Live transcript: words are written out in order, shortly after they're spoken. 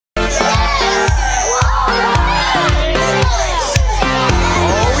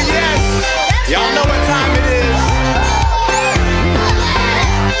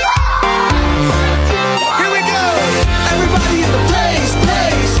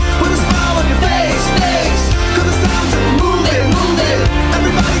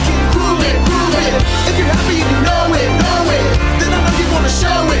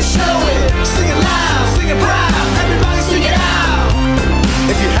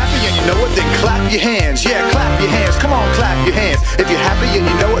your hands, yeah, clap your hands. Come on, clap your hands. If you're happy and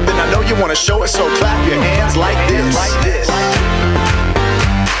you know it, then I know you wanna show it. So clap your hands like this, like this.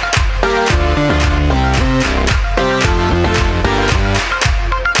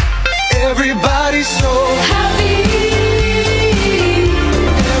 Everybody's so happy.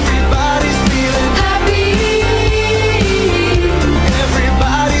 Everybody's feeling happy.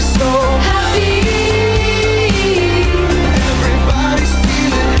 Everybody's so happy. Everybody's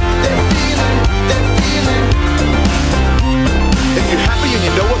feeling, they're feeling, they're feeling. If you're happy and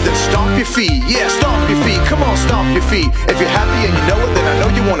you know it, then stomp your feet. Yeah, stomp your feet. Come on, stomp your feet. If you're happy and you know it, then I know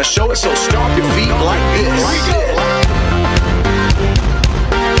you want to show it. So stomp your feet like this. Like this.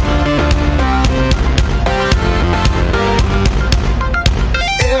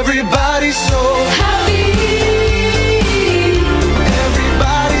 Everybody's so happy.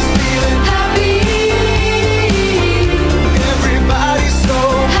 Everybody's feeling happy. Everybody's so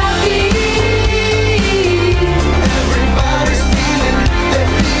happy. Everybody's feeling,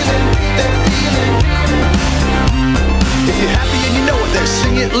 they're feeling, they're feeling. If you're happy and you know it, then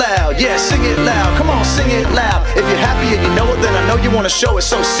sing it loud. Yeah, sing it loud. Come on, sing it loud. If you're happy and you know it, then I know you want to show it.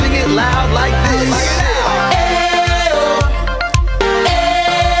 So sing it loud like this. Like it out.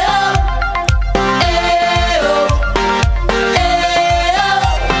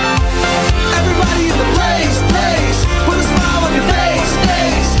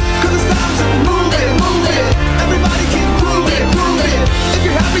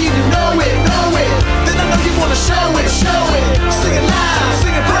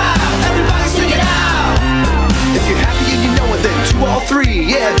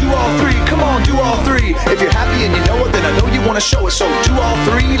 Yeah, do all three. Come on, do all three. If you're happy and you know it, then I know you want to show it. So do all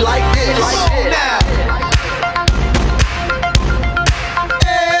three like this. Like this. Now.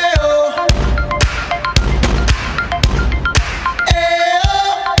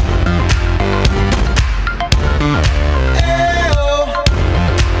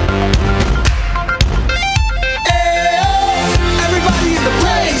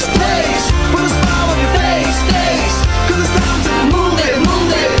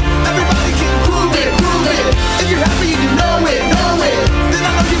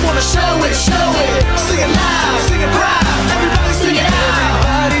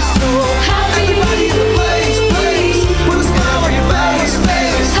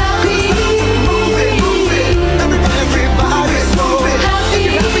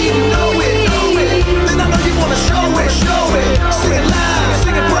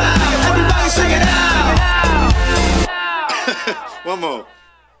 One more.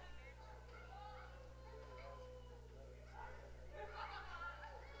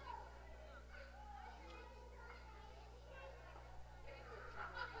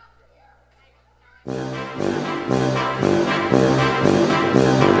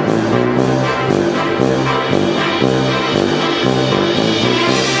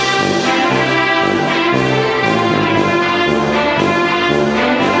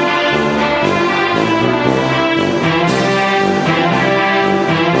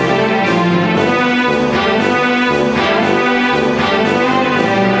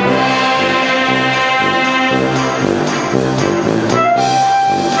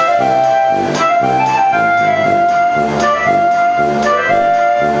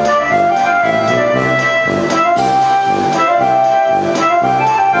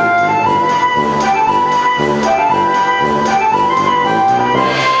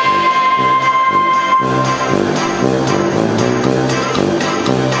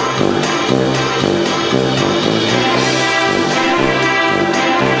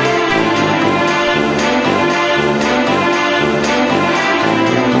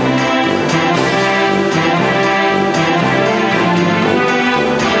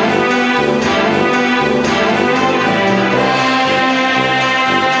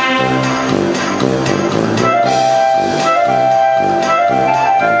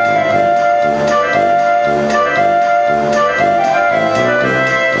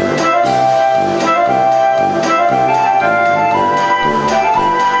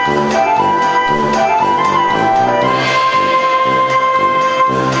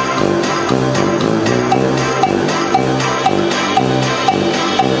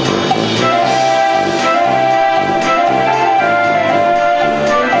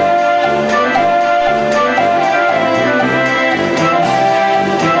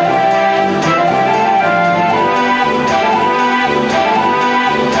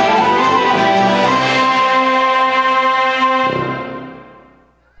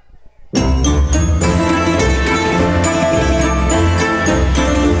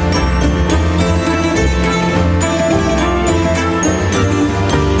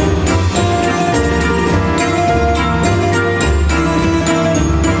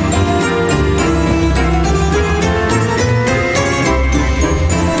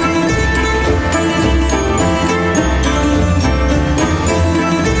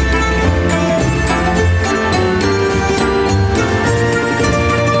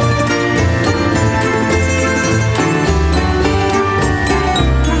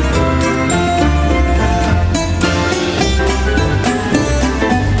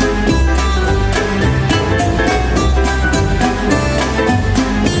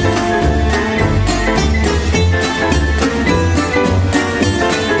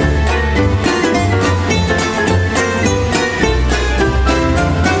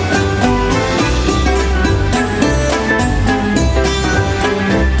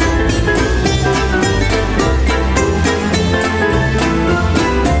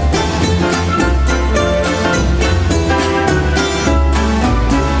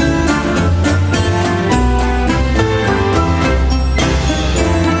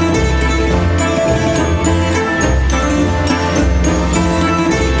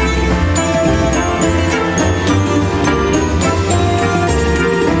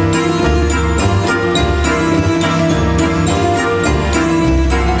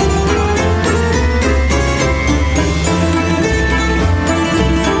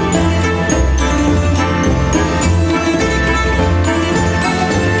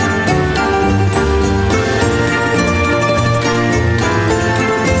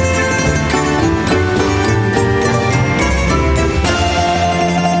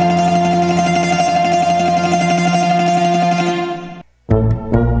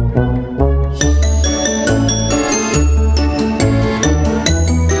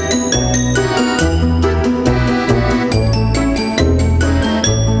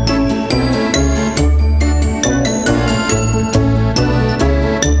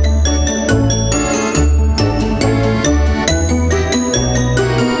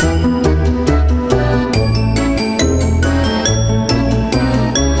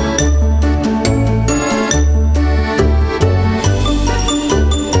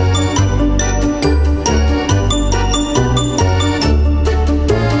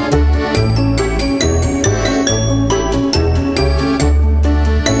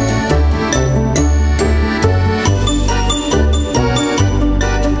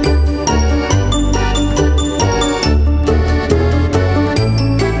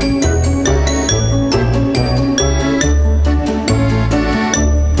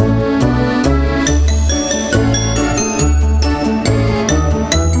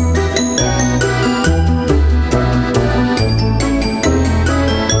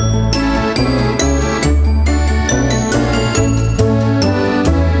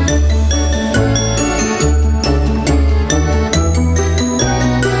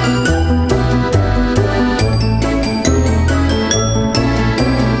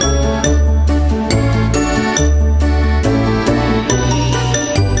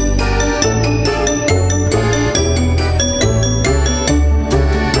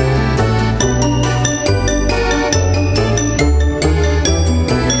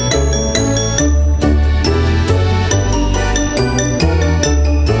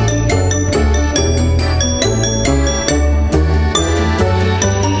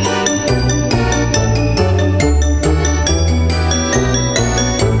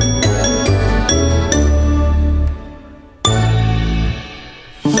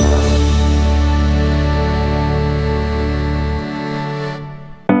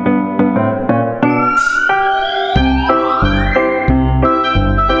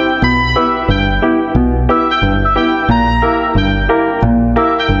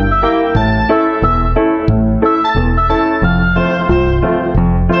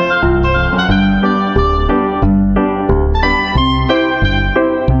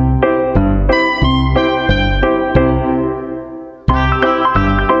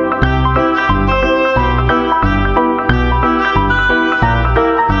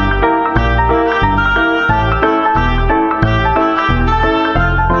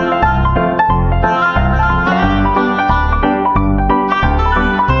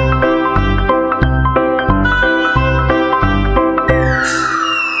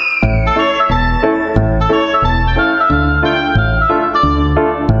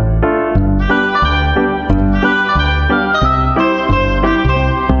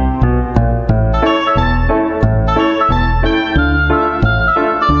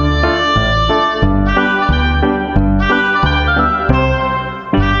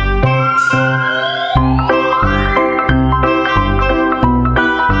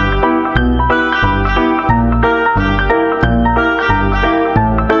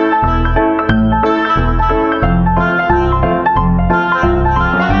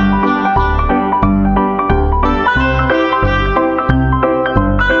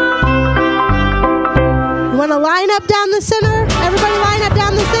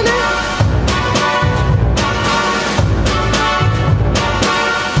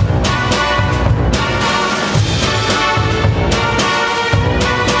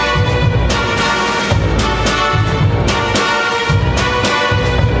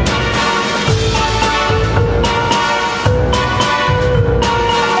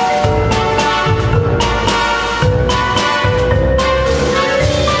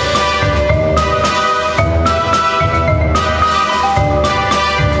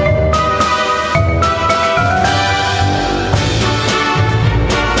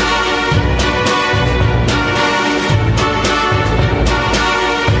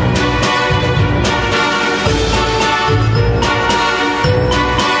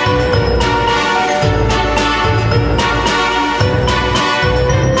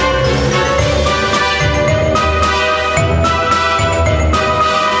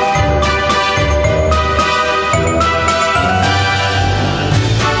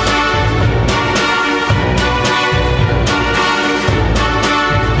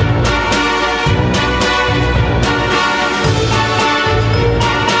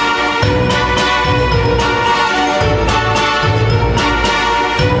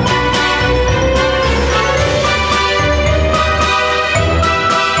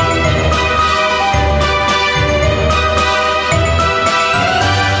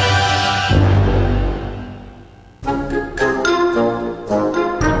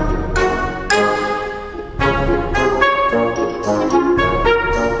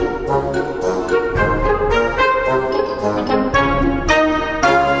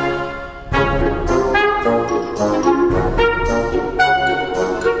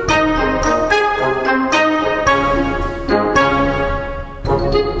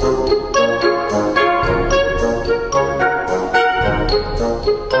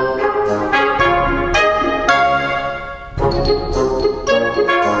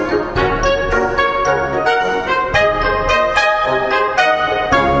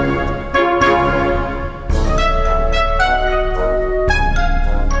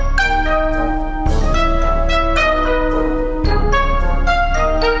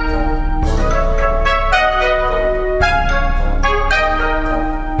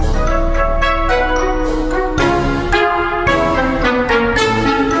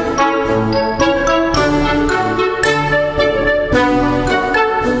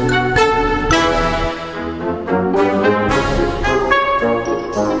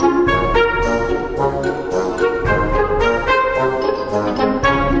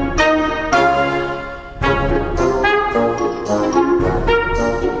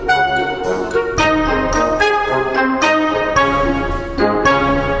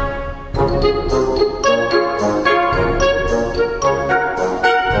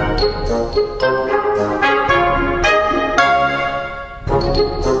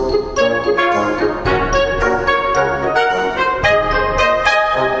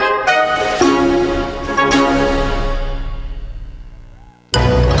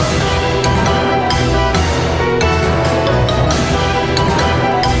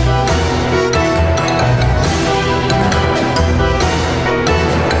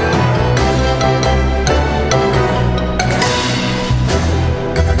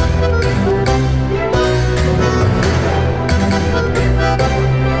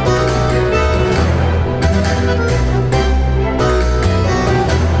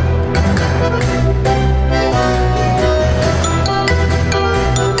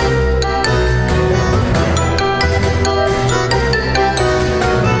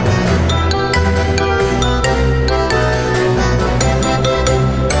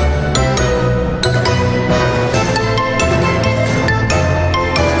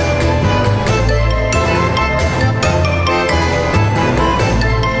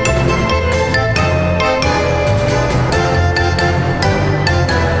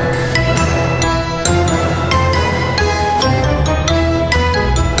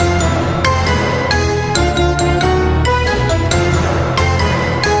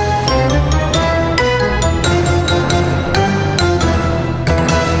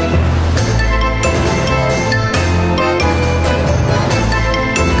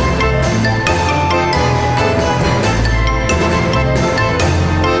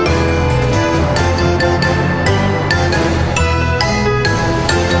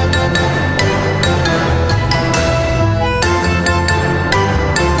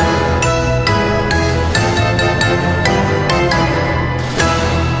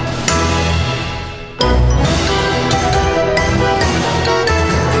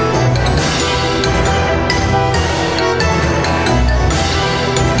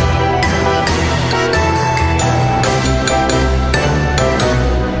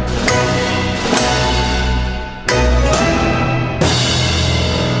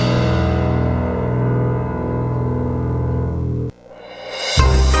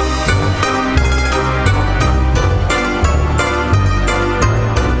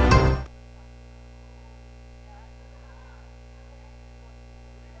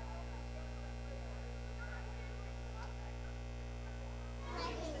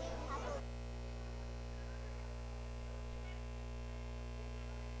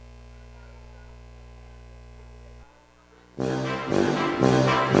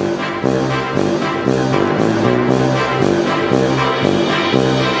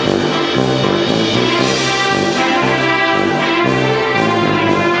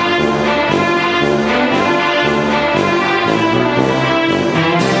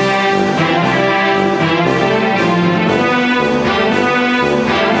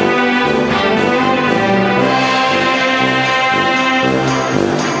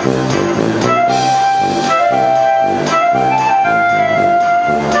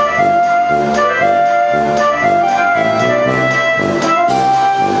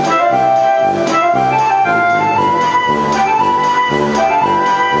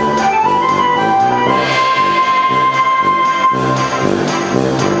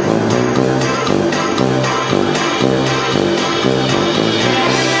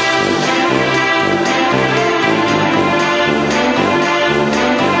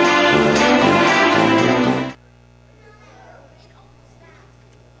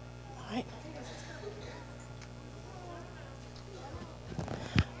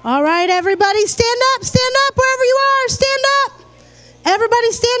 All right, everybody, stand up wherever you are, stand up.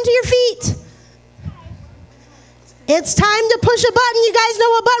 Everybody stand to your feet. It's time to push a button. You guys know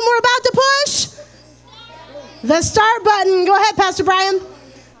what button we're about to push? The start button. Go ahead, Pastor Brian. Let's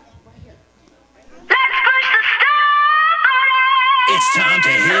push the start button. It's time to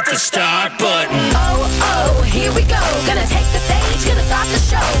hit the start button. Oh, oh, here we go. Gonna take the stage, gonna start the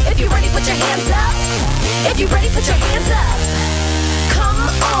show. If you're ready, put your hands up. If you're ready, put your hands up. Come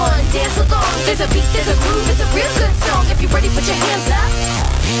on, dance along. There's a beat, there's a groove, it's a real good song. If you're ready, put your hands up.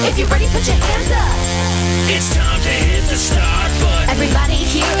 If you're ready, put your hands up. It's time to hit the start button. Everybody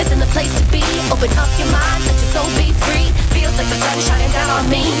here is in the place to be. Open up your mind, let your soul be free. Feels like the sun shining down on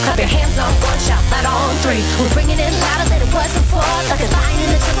me. Clap your hands on one, shout loud on three. We're bringing it louder than it was before. Like a lion in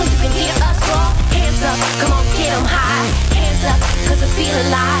the jungle, you can hear us roar. Hands up, come on, get them high. Hands up, cause we feel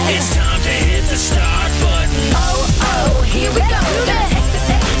alive. It's time to hit the start button. Oh, oh, here we go. Gonna take the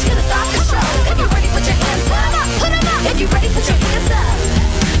stage, gonna start the show. If you're ready, put your hands up. Put them up. If you're ready, put your hands up.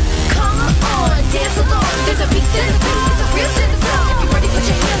 Come on, dance along. There's a beat, there's a beat, it's a real dance song. If you're ready, put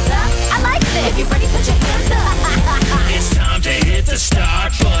your hands up. I like this. If you're ready, put your hands up. It's time to hit the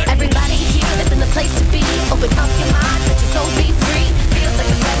start button. Everybody here is in the place to be. Open up your mind, let your soul be free. Feels like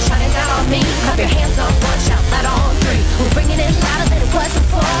the sun shining down on me.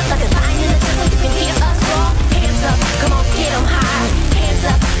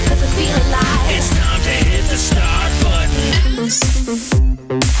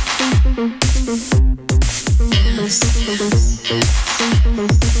 Rock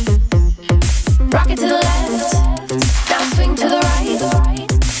it to the left, now swing to the right.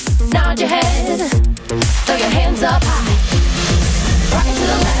 Nod your head, throw your hands up high. Rock it to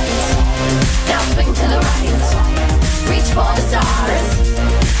the left, now swing to the right. Reach for the stars,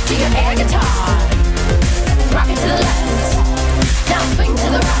 do your air guitar. Rock it to the left, now swing to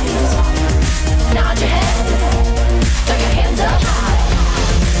the right. Nod your head, throw your hands up high.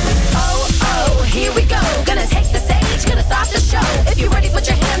 Oh, oh, here we go. Gonna take the stage, gonna start the show. If you're ready, put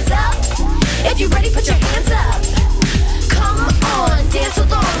your hands up. If you're ready, put your hands up. Come on, dance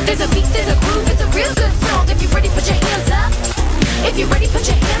along. There's a beat, there's a groove, it's a real good song. If you're ready, put your hands up. If you're ready, put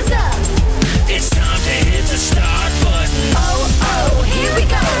your hands up. It's time to hit the start button. Oh, oh, here we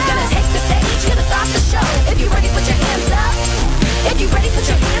go. Gonna take the stage, gonna start the show. If you're ready, put your hands up. If you're ready, put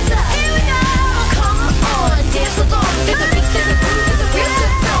your hands up. Here we go. Come on, dance along. There's a beat, there's a groove, it's a real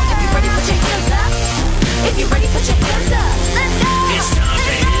good song. If you're ready, put your hands up. If you're ready, put your hands up. Let's go. It's time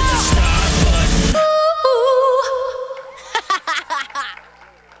to hit the start button.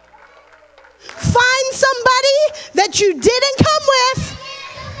 Find somebody that you didn't come with.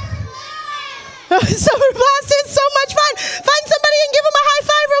 Summer Blast is so much fun. Find somebody and give them a high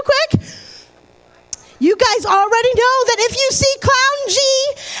five real quick. You guys already know that if you see Clown G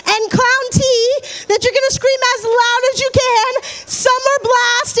and Clown T, that you're going to scream as loud as you can. Summer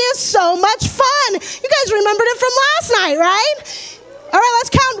Blast is so much fun. You guys remembered it from last night, right? All right, let's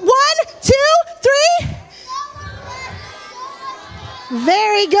count 1, 2, 3.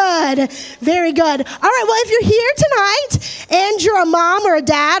 Very good. Very good. All right, well, if you're here tonight and you're a mom or a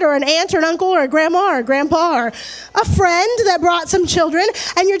dad or an aunt or an uncle or a grandma or a grandpa or a friend that brought some children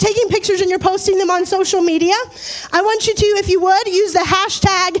and you're taking pictures and you're posting them on social media, I want you to, if you would, use the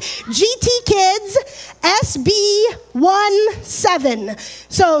hashtag gtKidsSB17.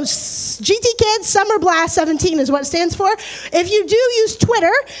 So gtKids Summer Blast 17 is what it stands for. If you do use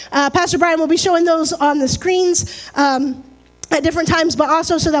Twitter, Pastor Brian will be showing those on the screens at different times, but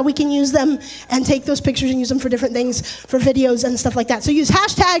also so that we can use them and take those pictures and use them for different things, for videos and stuff like that. So use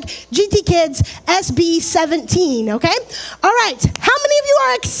hashtag gtKidsSB17, okay? All right, how many of you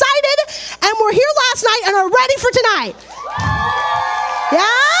are excited and were here last night and are ready for tonight? Yeah?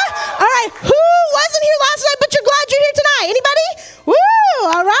 All right, who wasn't here last night but you're glad you're here tonight? Anybody? Woo,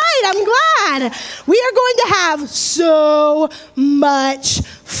 all right, I'm glad. We are going to have so much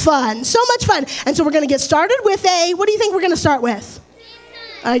fun. So much fun. And so we're going to get started with what do you think we're going to start with?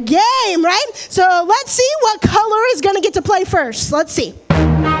 A game, right? So let's see what color is going to get to play first. Let's see. Let's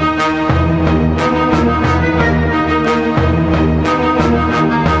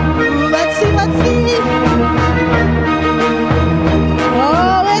see.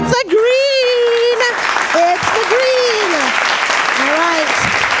 Oh, it's a green. It's the green. All right.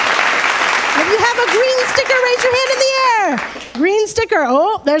 If you have a green sticker, raise your hand in the air. Green sticker.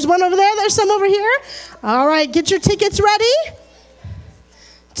 Oh, there's one over there. There's some over here. All right, get your tickets ready.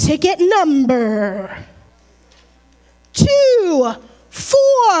 Ticket number 2,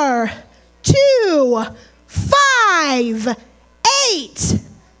 4, 2, 5, 8,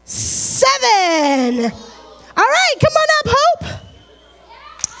 7. All right, come on up, Hope.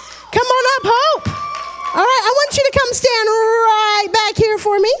 Come on up, Hope. All right, I want you to come stand right back here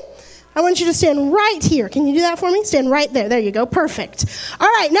for me. I want you to stand right here. Can you do that for me? Stand right there. There you go. Perfect. All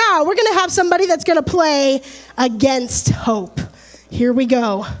right, now we're going to have somebody that's going to play against Hope. Here we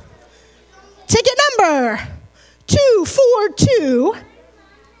go. Ticket number 242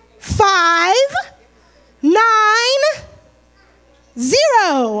 590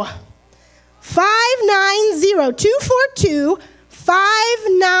 590 242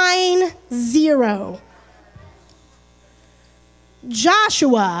 590.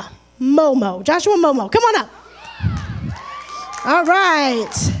 Joshua Momo. Come on up. All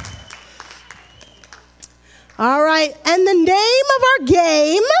right. And the name of our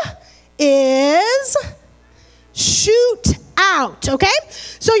game is Shoot Out, okay?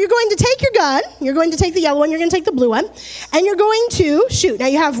 So you're going to take your gun, you're going to take the yellow one, you're going to take the blue one, and you're going to shoot. Now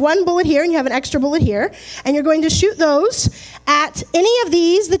you have one bullet here and you have an extra bullet here, and you're going to shoot those at any of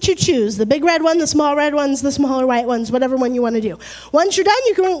these that you choose. The big red one, the small red ones, the smaller white ones, whatever one you want to do. Once you're done,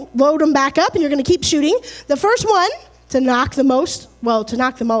 you can load them back up and you're going to keep shooting. The first one to knock them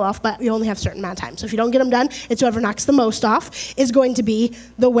all off, but you only have a certain amount of time. So if you don't get them done, it's whoever knocks the most off is going to be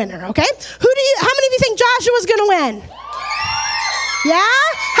the winner, okay? How many of you think Joshua's going to win? Yeah?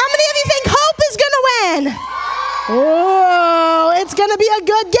 How many of you think Hope is going to win? Oh, it's going to be a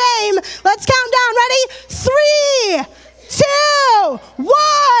good game. Let's count down. Ready? 3, 2, 1,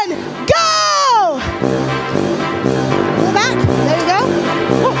 go! Pull back. There you go.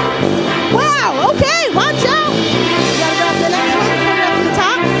 Oh.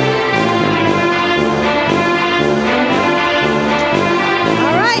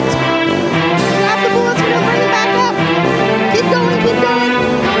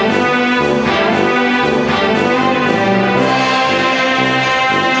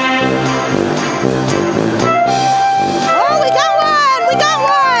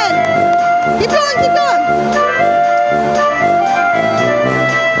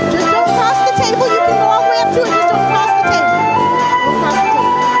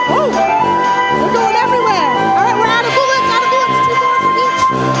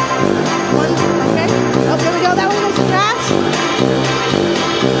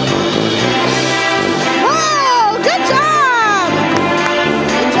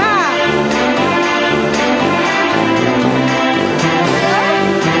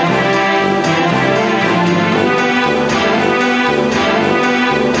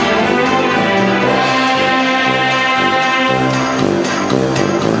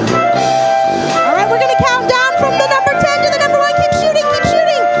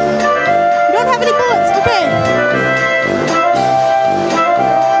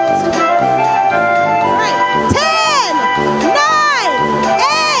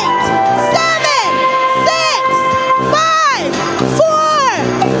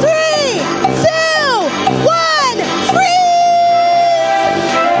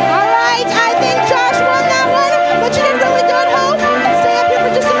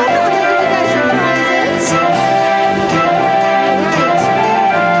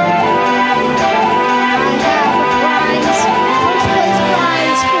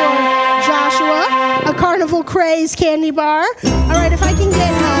 craze candy bar. All right, if I can get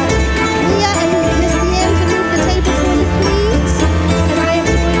Leah and Miss Deanne to move the table for me, please. And I am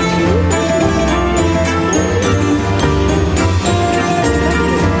going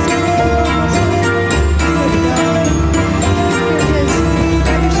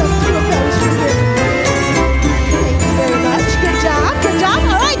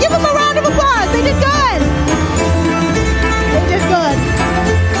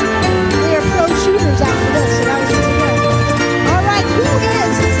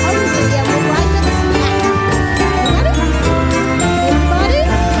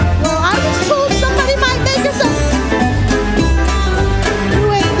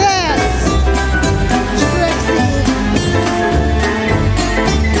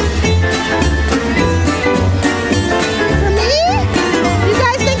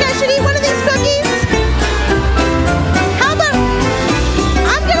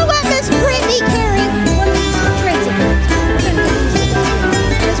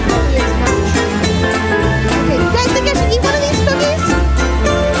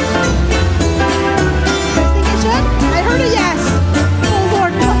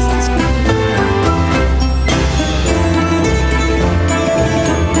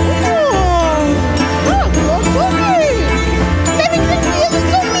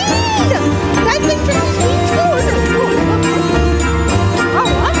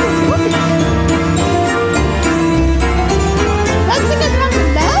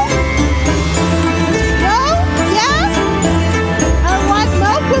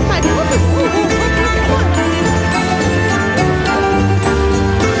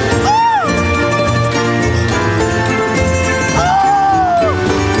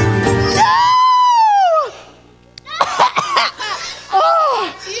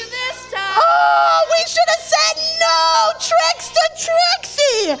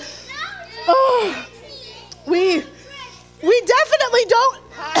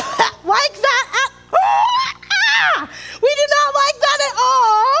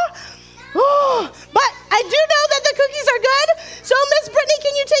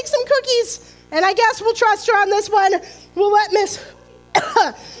And I guess we'll trust her on this one. We'll let Miss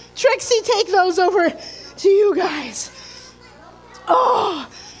Trixie take those over to you guys. Oh,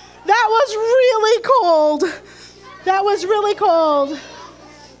 that was really cold. That was really cold.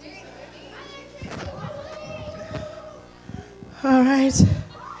 All right.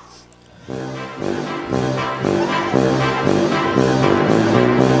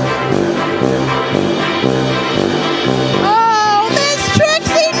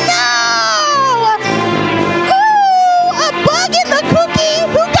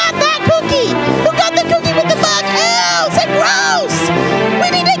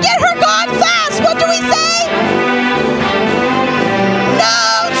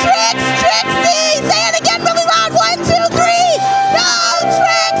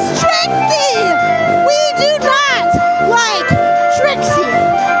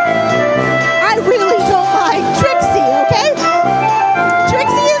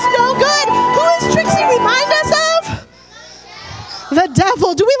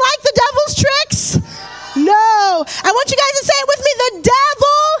 Do we like the devil's tricks? No. I want you guys to say it with me. The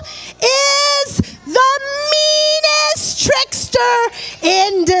devil is the meanest trickster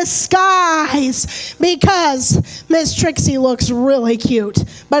in disguise, because Miss Trixie looks really cute,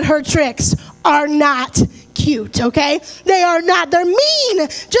 but her tricks are not cute, okay? They are not. They're mean.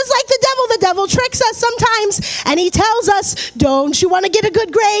 Just like the devil tricks us sometimes, and he tells us, don't you want to get a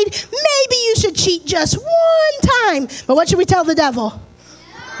good grade? Maybe you should cheat just one time. But what should we tell the devil?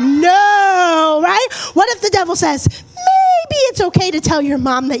 No, right? What if the devil says, maybe it's okay to tell your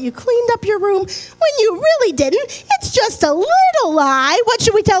mom that you cleaned up your room when you really didn't? It's just a little lie. What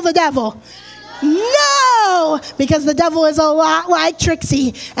should we tell the devil? No, because the devil is a lot like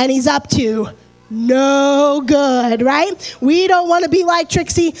Trixie, and he's up to no good, right? We don't want to be like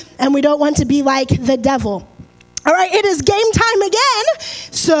Trixie, and we don't want to be like the devil. All right, it is game time again.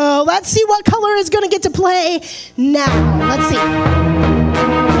 So let's see what color is going to get to play now. Let's see.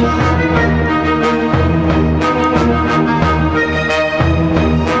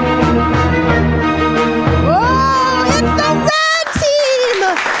 Oh, it's the red team.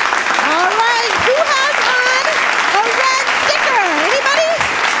 All right, who has on a red sticker? Anybody?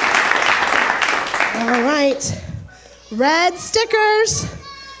 All right, red stickers.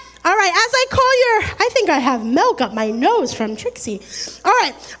 All right, as I call I think I have milk up my nose from Trixie. All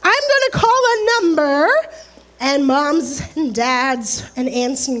right, I'm going to call a number, and moms and dads and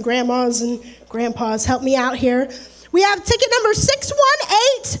aunts and grandmas and grandpas, help me out here. We have ticket number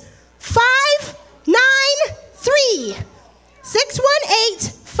 618593.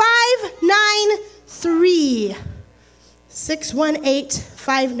 618593. 618-593.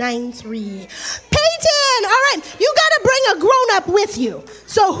 618-593. Peyton! All right, you got to bring a grown-up with you.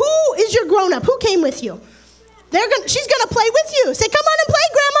 So who is your grown-up? Who came with you? She's going to play with you. Say, come on and play,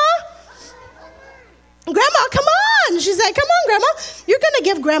 Grandma. Grandma, come on. She's like, come on, Grandma. You're going to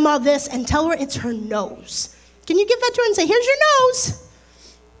give Grandma this and tell her it's her nose. Can you give that to her and say, here's your nose?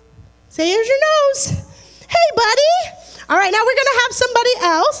 Say, here's your nose. Hey, buddy. All right, now we're going to have somebody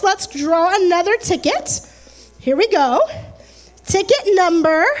else. Let's draw another ticket. Here we go. Ticket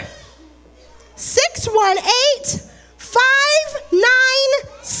number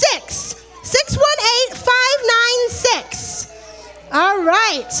 618-596. 618-596. All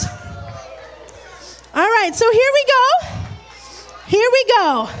right. All right, so here we go. Here we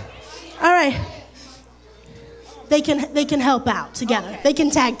go. All right. They can help out together. Okay. They can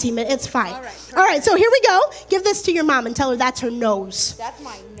tag team it. It's fine. All right, so here we go. Give this to your mom and tell her that's her nose. That's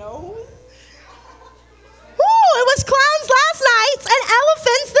my nose? Ooh, it was clowns last night and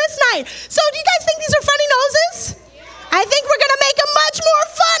elephants this night. So do you guys think these are funny noses? I think we're going to make them much more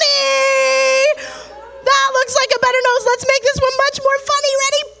funny. That looks like a better nose. Let's make this one much more funny.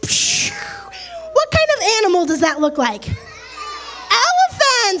 Ready? What kind of animal does that look like?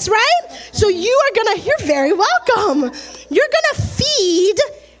 Elephants, right? So you're very welcome. You're going to feed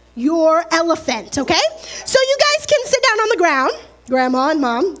your elephant, okay? So you guys can sit down on the ground. Grandma and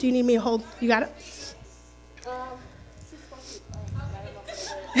Mom, do you need me to hold? You got it?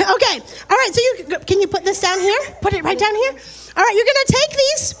 Okay. All right, so can you put this down here? Put it right down here. All right, you're going to take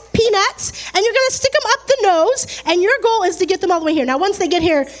these peanuts, and you're going to stick them up the nose, and your goal is to get them all the way here. Now, once they get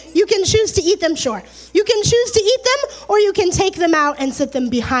here, you can choose to eat them, sure. You can choose to eat them, or you can take them out and sit them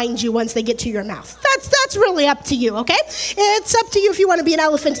behind you once they get to your mouth. That's really up to you, okay? It's up to you if you want to be an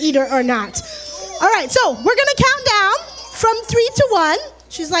elephant eater or not. All right, so we're going to count down from 3 to 1.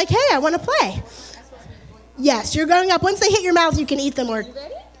 She's like, hey, I want to play. Yes, you're going up. Once they hit your mouth, you can eat them or,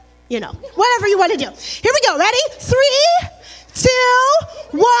 whatever you want to do. Here we go. Ready? 3, 2,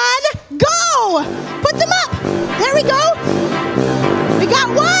 1, go! Put them up. There we go. We got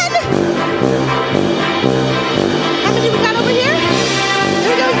 1. How many we got over here?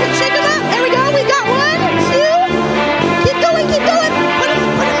 There we go. You can shake them up. There we go. We got 1, 2. Keep going. Keep going. Put them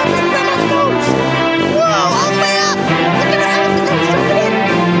up in Grandma's nose. Whoa, all the way up. Look at her elephant nose. Drop it in.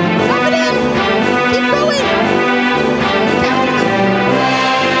 Drop it in. Keep going.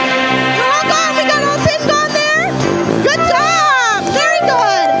 We're all gone. We got all 10 gone there. Good job. Very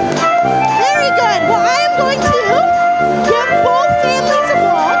good. Very good. Well, I am going to give both families a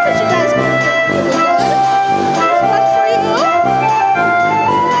ball because you guys were really good. Here's one for you.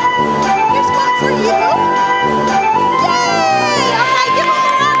 Here's one for you. Yay! All right, give them a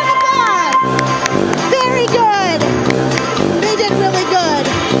round of applause. Very good. They did really good.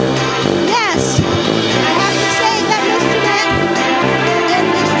 Yes. I have to say that Mr. Matt and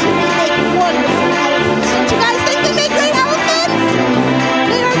Miss Jimmy make wonderful elephants. Don't you guys think they make great elephants?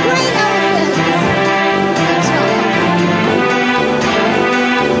 They are great elephants. Good job.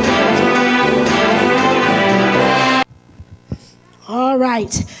 All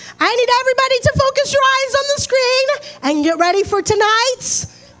right. I need everybody to focus your eyes on the screen and get ready for tonight's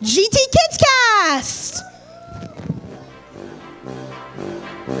gtKids Cast.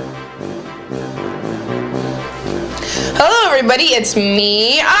 Hello everybody, it's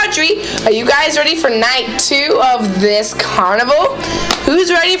me, Audrey. Are you guys ready for night 2 of this carnival?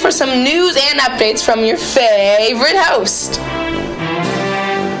 Who's ready for some news and updates from your favorite host?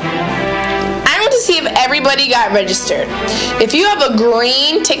 I want to see if everybody got registered. If you have a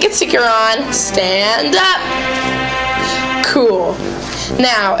green ticket sticker on, stand up. Cool.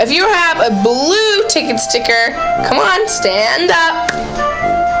 Now, if you have a blue ticket sticker, come on, stand up.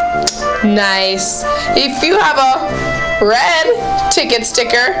 Nice. If you have a red ticket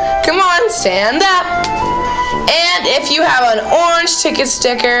sticker, come on, stand up. And if you have an orange ticket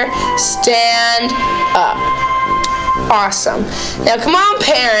sticker, stand up. Awesome. Now come on,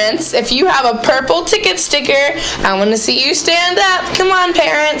 parents, if you have a purple ticket sticker, I want to see you stand up. Come on,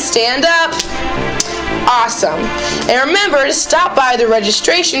 parents, stand up. Awesome. And remember to stop by the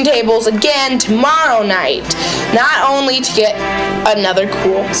registration tables again tomorrow night. Not only to get another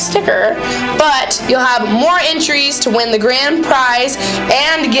cool sticker, but you'll have more entries to win the grand prize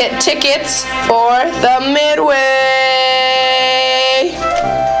and get tickets for the Midway.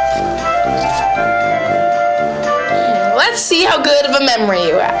 Let's see how good of a memory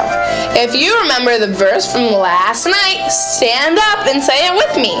you have. If you remember the verse from last night, stand up and say it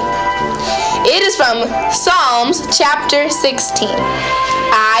with me. It is from Psalms chapter 16.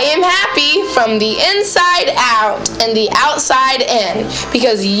 I am happy from the inside out and the outside in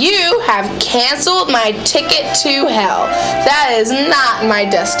because you have canceled my ticket to hell. That is not my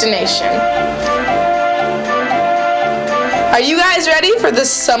destination. Are you guys ready for the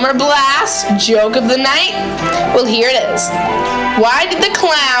Summer Blast joke of the night? Well, here it is. Why did the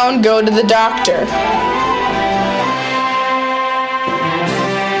clown go to the doctor?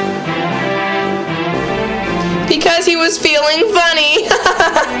 Because he was feeling funny.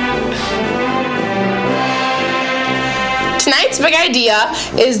 Tonight's big idea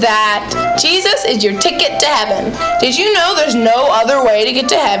is that Jesus is your ticket to heaven. Did you know there's no other way to get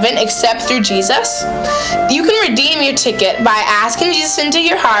to heaven except through Jesus? You can redeem your ticket by asking Jesus into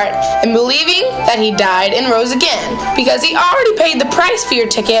your heart and believing that he died and rose again because he already paid the price for your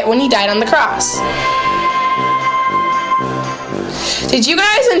ticket when he died on the cross. Did you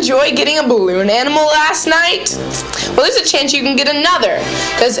guys enjoy getting a balloon animal last night? Well, there's a chance you can get another,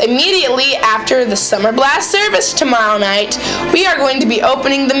 because immediately after the Summer Blast service tomorrow night, we are going to be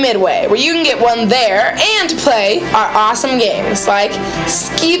opening the Midway, where you can get one there and play our awesome games like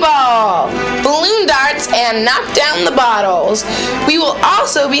skee ball, balloon darts, and knock down the bottles. We will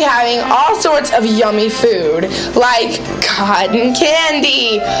also be having all sorts of yummy food, like cotton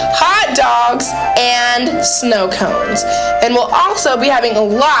candy, hot dogs, and snow cones. And we'll also be having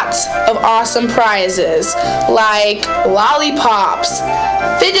lots of awesome prizes like lollipops,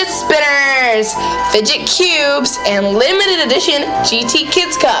 fidget spinners, fidget cubes, and limited edition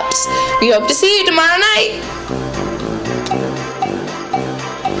gtKids cups. We hope to see you tomorrow night.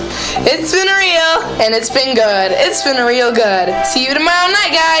 It's been real, and it's been good. It's been real good. See you tomorrow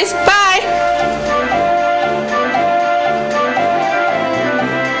night, guys. Bye.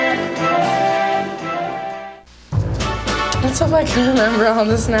 Let's hope I can remember all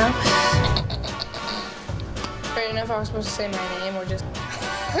this now. I don't know if I was supposed to say my name or just...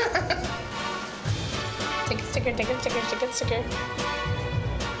 Ticket sticker, ticket sticker, ticket sticker.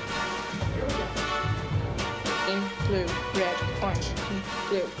 Green, blue, red, orange, green,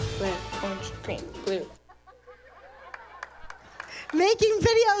 blue, red, orange, green, blue. Making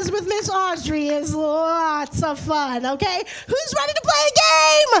videos with Miss Audrey is lots of fun, okay? Who's ready to play a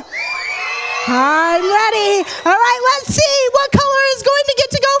game? I'm ready. All right, let's see what color is going to get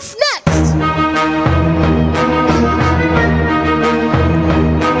to go next.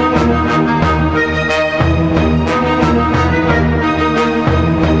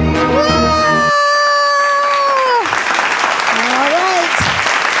 All right.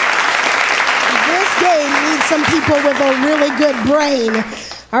 This game needs some people with a really good brain.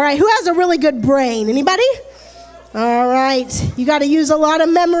 All right, who has a really good brain? Anybody? All right, you got to use a lot of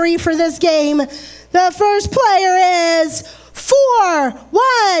memory for this game. The first player is 4,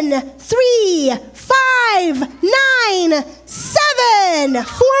 1, 3, 5, 9, 7. 4, 1,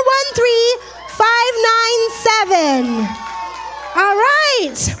 3, 5, 9, 7. All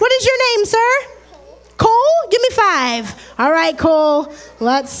right, what is your name, sir? Cole? Give me 5. All right, Cole.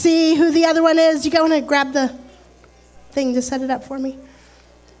 Let's see who the other one is. You want to grab the thing to set it up for me?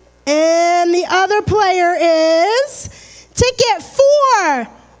 And the other player is ticket 4,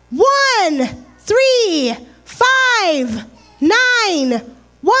 1, 3, 5, 9,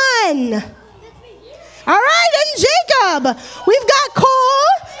 1. All right, and Jacob. We've got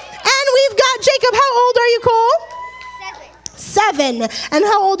Cole, and we've got Jacob. How old are you, Cole? 7. And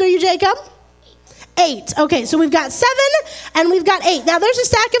how old are you, Jacob? 8. Okay, so we've got 7, and we've got 8. Now, there's a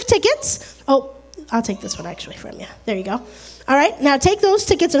stack of tickets. Oh, I'll take this one, actually, from you. There you go. All right, now take those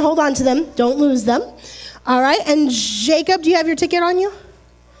tickets and hold on to them. Don't lose them. All right, and Jacob, do you have your ticket on you?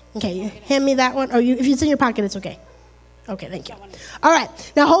 Okay, you hand me that one. Or if it's in your pocket, it's okay. Okay, thank you. All right,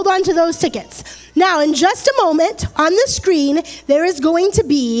 now hold on to those tickets. Now, in just a moment, on the screen, there is going to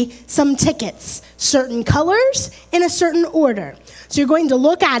be some tickets, certain colors, in a certain order. So you're going to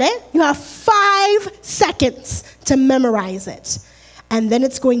look at it. You have 5 seconds to memorize it. And then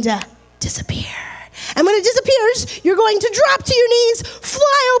it's going to disappear. And when it disappears, you're going to drop to your knees,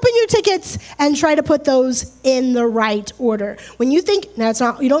 fly open your tickets, and try to put those in the right order. When you think, now it's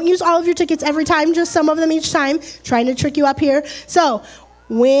not, you don't use all of your tickets every time, just some of them each time, trying to trick you up here. So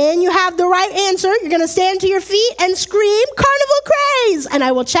when you have the right answer, you're going to stand to your feet and scream, "Carnival Craze!" And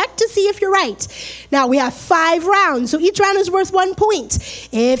I will check to see if you're right. Now, we have 5 rounds, so each round is worth 1 point.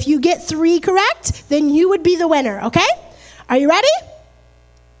 If you get 3 correct, then you would be the winner, okay? Are you ready?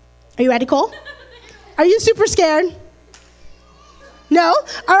 Are you ready, Cole? Are you super scared? No?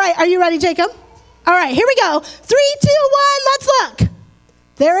 All right, are you ready, Jacob? All right, here we go. 3, 2, 1, let's look.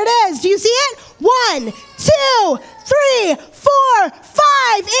 There it is. Do you see it? 1, 2, 3, 4,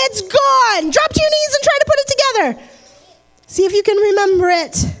 5. It's gone. Drop to your knees and try to put it together. See if you can remember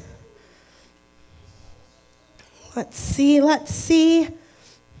it. Let's see, let's see.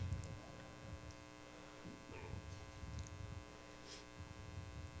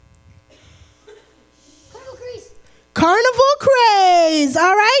 Carnival craze.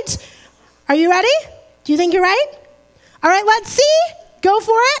 All right. Are you ready? Do you think you're right? All right, let's see. Go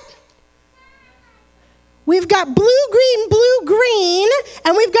for it. We've got blue, green,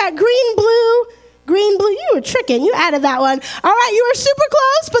 and we've got green, blue. You were tricking. You added that one. All right, you were super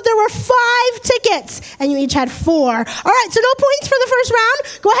close, but there were 5 tickets, and you each had 4. All right, so no points for the first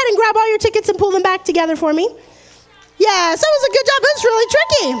round. Go ahead and grab all your tickets and pull them back together for me. Yes, that was a good job. It was really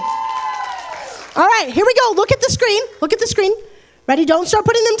tricky. All right, here we go. Look at the screen. Look at the screen. Ready? Don't start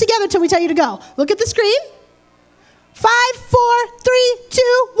putting them together till we tell you to go. Look at the screen. 5, 4, 3,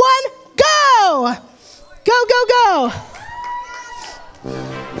 2, 1, go! Go, go, go.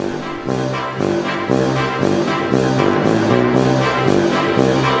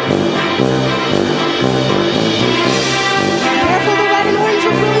 Careful, the red and orange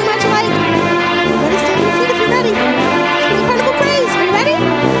look really much alike. Ready? Stand on your feet if you're ready. It's the Carnival Craze. Are you ready?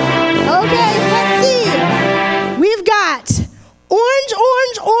 Okay, let's see. We've got orange,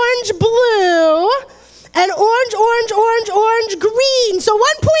 orange, orange, blue, and orange, orange, orange, orange, green. So 1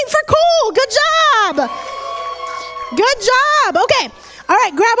 point for Cole. Good job. Good job. Okay. All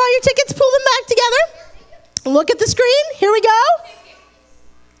right, grab all your tickets, pull them back together. Look at the screen. Here we go.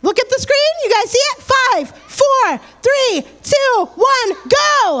 Look at the screen. You guys see it? 5, 4, 3, 2, 1,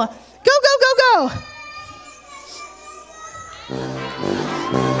 go. Go, go, go, go.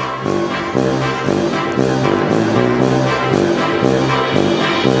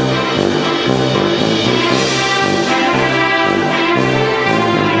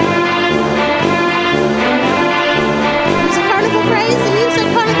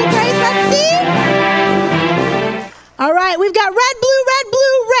 All right, we've got red, blue,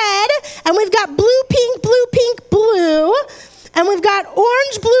 red, and we've got blue, pink, blue, and we've got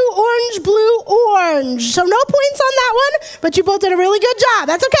orange, blue, orange. So no points on that one, but you both did a really good job.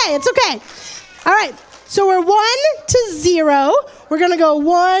 That's okay, it's okay. All right, so we're 1-0. We're gonna go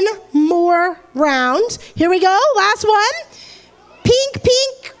one more round. Here we go, last one. Pink,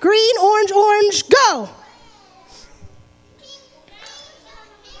 pink, green, orange, orange, go.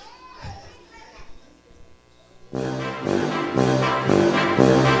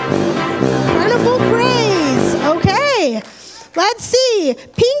 Carnival craze. Okay. Let's see.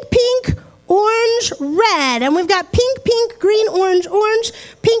 Pink, pink, orange, red. And we've got pink, pink, green, orange, orange.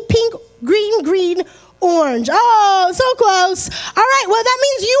 Pink, pink, green, green, orange. Oh, so close. All right. Well, that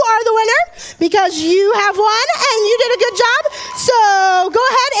means you are the winner because you have won and you did a good job. So go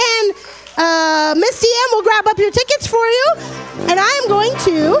ahead and Miss DM will grab up your tickets for you. And I am going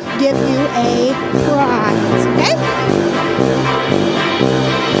to give you a prize. Okay?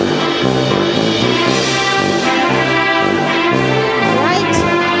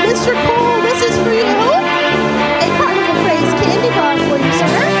 Mr. Cole, this is for you. A Carnival Craze candy bar for you, sir.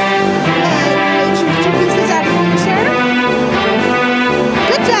 And you may choose 2 pieces out of you, sir.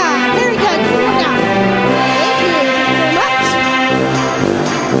 Good job. Very good. Keep it down. Thank you very much.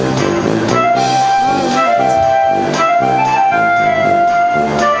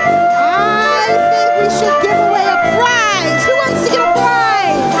 All right. I think we should give away a prize. Who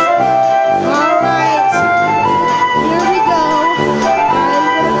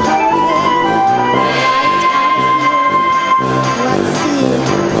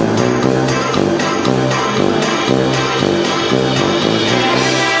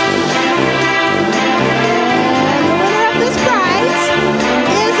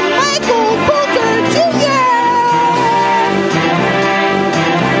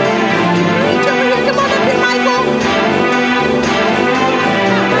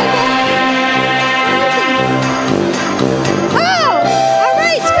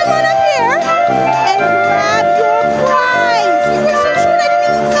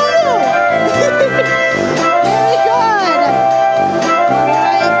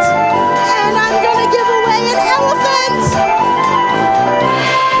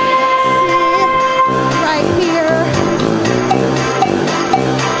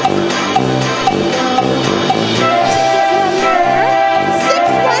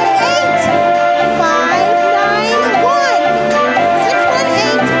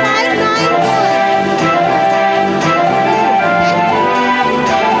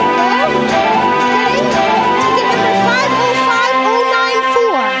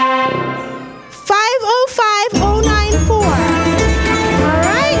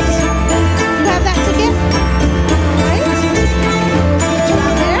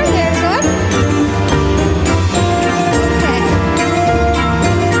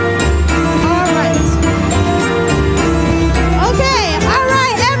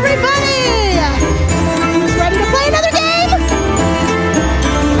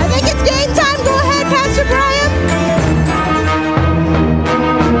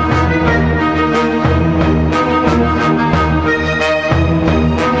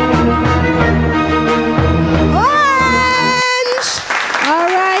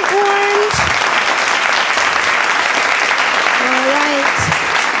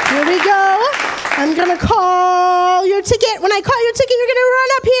a ticket, you're going to run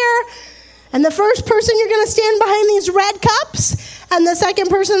up here. And the first person, you're going to stand behind these red cups. And the second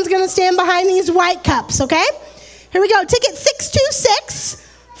person's going to stand behind these white cups, okay? Here we go. Ticket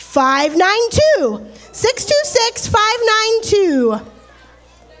 626-592. 626-592.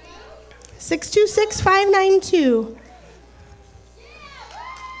 626-592.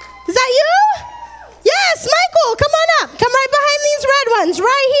 Is that you? Yes, Michael, come on up. Come right behind these red ones,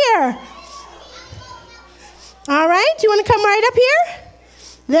 right here. All right, do you want to come right up here?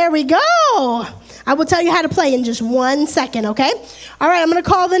 There we go. I will tell you how to play in just 1 second, okay? All right, I'm going to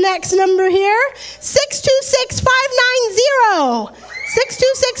call the next number here. 626-590.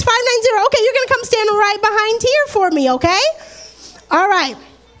 626-590. Okay, you're going to come stand right behind here for me, okay? All right.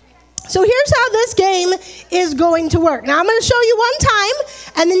 So here's how this game is going to work. Now, I'm going to show you one time,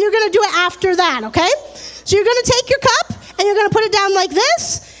 and then you're going to do it after that, okay? So you're going to take your cup, and you're going to put it down like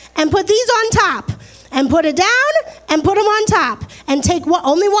this, and put these on top, and put it down, and put them on top, and take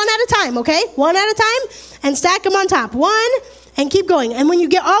only one at a time, okay? One at a time, and stack them on top. One, and keep going. And when you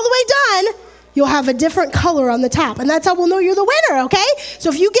get all the way done, you'll have a different color on the top, and that's how we'll know you're the winner, okay? So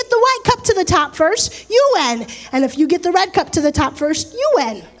if you get the white cup to the top first, you win. And if you get the red cup to the top first, you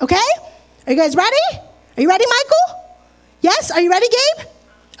win, okay? Are you guys ready? Are you ready, Michael? Yes? Are you ready, Gabe?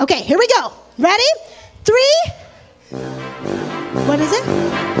 Okay, here we go. Ready? 3. What is it?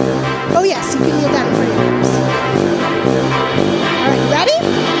 Oh, yes, you can kneel down in front of your cups. All right, ready?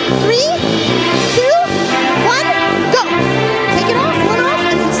 3, 2, 1, go. Take it off, one off,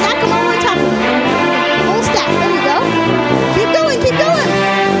 and then stack them all on top of it. Whole stack. There you go. Keep going, keep going.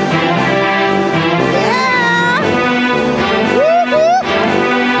 Yeah.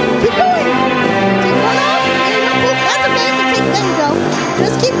 Woo-hoo. Keep going. Take one off. There you go. Oop, that's okay. There you go.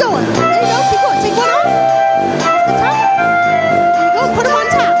 Just keep going. There you go. Keep going. Take one off. The top. There you go. Put them on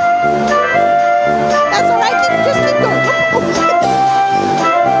top. That's all right. Just keep going.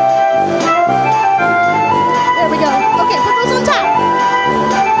 There we go. Okay, put those on top.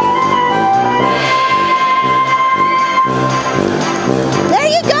 There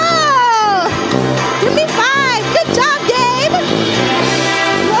you go. Give me 5. Good job, Gabe.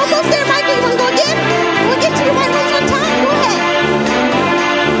 You're almost there, Michael. You want to go again? Go again to your white ones on top. Go ahead.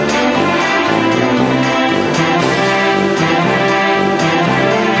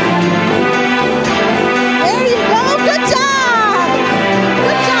 There you go. Good job.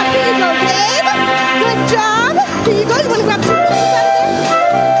 Good job. Here you go, Gabe. Good job. Here you go. You want to grab 2 pieces out of there?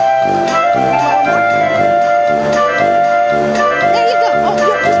 There you go. Oh,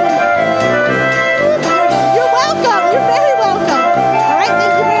 just one more. You're welcome. You're very welcome. All right.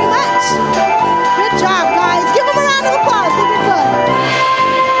 Thank you very much. Good job, guys. Give them a round of applause. They did good.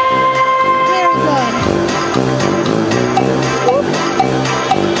 Very good. Whoop.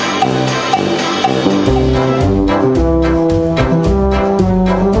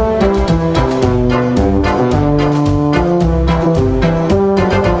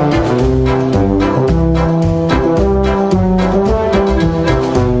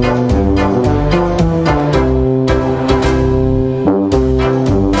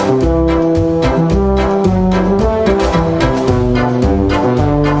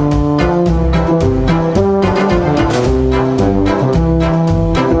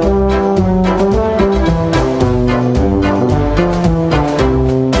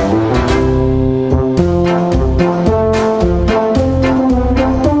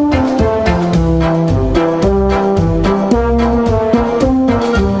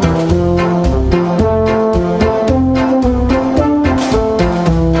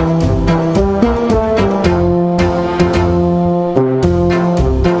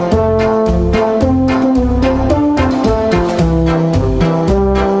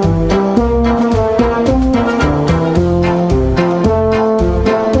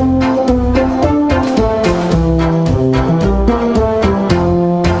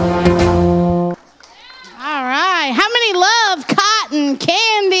 All right. How many love cotton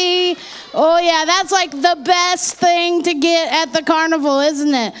candy? Oh, yeah, that's like the best thing to get at the carnival,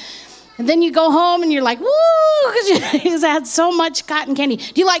 isn't it? And then you go home and you're like, woo, because you had so much cotton candy.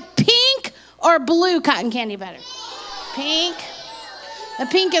 Do you like pink or blue cotton candy better? Pink. The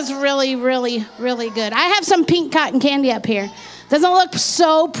pink is really, really, really good. I have some pink cotton candy up here. Doesn't it look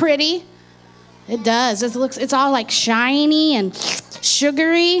so pretty? It does. It's all like shiny and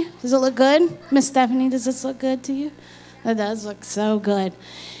sugary. Does it look good? Miss Stephanie, does this look good to you? It does look so good.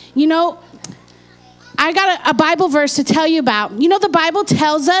 You know, I got a Bible verse to tell you about. You know, the Bible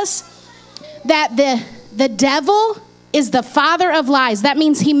tells us that the devil is the father of lies. That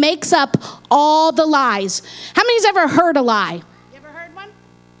means he makes up all the lies. How many's ever heard a lie? You ever heard one?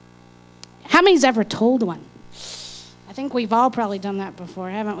 How many's ever told one? I think we've all probably done that before,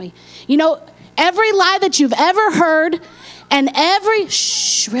 haven't we? You know, every lie that you've ever heard and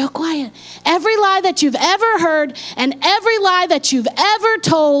real quiet. Every lie that you've ever heard and every lie that you've ever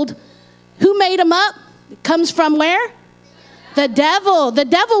told, who made them up? It comes from where? The devil. The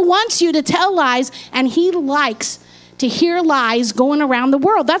devil wants you to tell lies, and he likes to hear lies going around the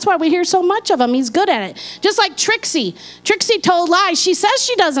world. That's why we hear so much of them. He's good at it. Just like Trixie. Trixie told lies. She says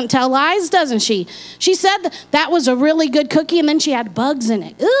she doesn't tell lies, doesn't she? She said that was a really good cookie, and then she had bugs in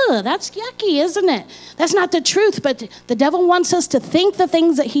it. Ugh, that's yucky, isn't it? That's not the truth, but the devil wants us to think the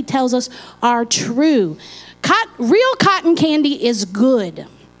things that he tells us are true. Real cotton candy is good.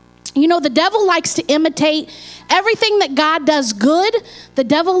 You know, the devil likes to imitate everything that God does good. The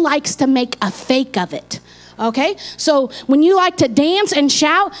devil likes to make a fake of it. Okay? So when you like to dance and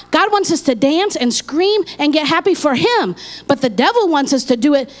shout, God wants us to dance and scream and get happy for him. But the devil wants us to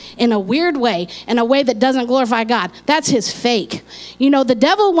do it in a weird way, in a way that doesn't glorify God. That's his fake. You know, the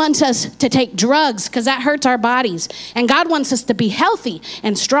devil wants us to take drugs because that hurts our bodies. And God wants us to be healthy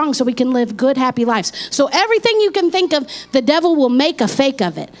and strong so we can live good, happy lives. So everything you can think of, the devil will make a fake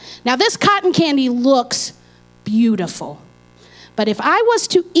of it. Now, this cotton candy looks beautiful. But if I was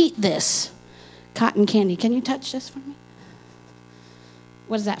to eat this cotton candy, can you touch this for me?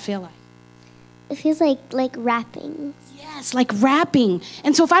 What does that feel like? It feels like wrapping. Yes, like wrapping.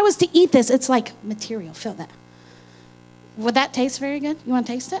 And so if I was to eat this, it's like material. Feel that. Would that taste very good? You want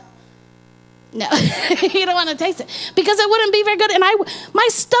to taste it? No, you don't want to taste it because it wouldn't be very good. And my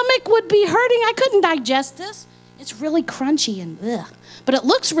stomach would be hurting. I couldn't digest this. It's really crunchy and ugh. But it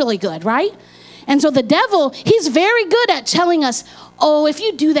looks really good, right? And so the devil, he's very good at telling us, oh, if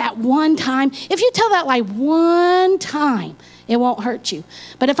you do that one time, if you tell that lie one time, it won't hurt you.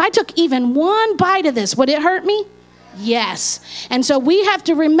 But if I took even one bite of this, would it hurt me? Yes. And so we have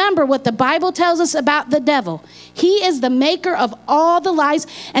to remember what the Bible tells us about the devil. He is the maker of all the lies.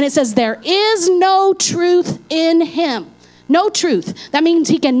 And it says there is no truth in him. No truth. That means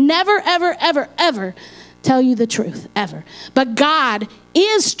he can never, ever, ever, ever tell you the truth, ever. But God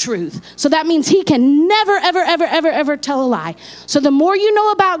is truth. So that means he can never, ever, ever, ever, ever tell a lie. So the more you know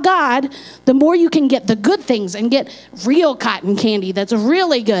about God, the more you can get the good things and get real cotton candy that's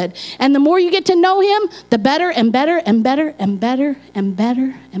really good. And the more you get to know him, the better and better and better and better and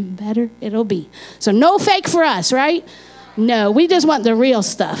better and better it'll be. So no fake for us, right? No, we just want the real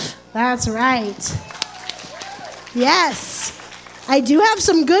stuff. That's right. Yes. I do have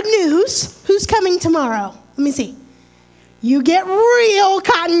some good news. Who's coming tomorrow? Let me see. You get real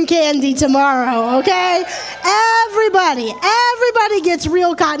cotton candy tomorrow, okay? Everybody gets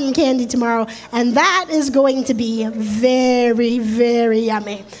real cotton candy tomorrow, and that is going to be very, very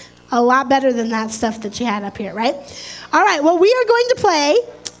yummy. A lot better than that stuff that you had up here, right? All right, well, we are going to play.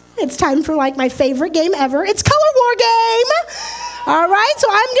 It's time for, like, my favorite game ever. It's Color War Game. All right, so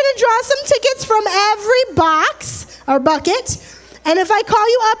I'm going to draw some tickets from every box or bucket. And if I call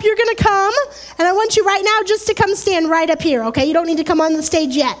you up, you're going to come. And I want you right now just to come stand right up here, okay? You don't need to come on the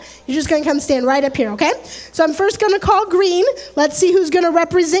stage yet. You're just going to come stand right up here, okay? So I'm first going to call green. Let's see who's going to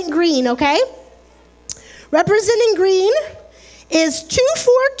represent green, okay? Representing green is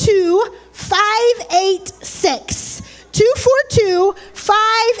 242586.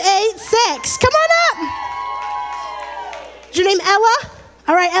 242586. Come on up. Is your name Ella?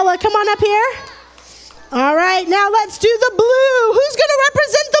 All right, Ella, come on up here. All right, now let's do the blue. Who's going to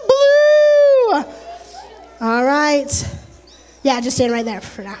represent the blue? All right. Yeah, just stand right there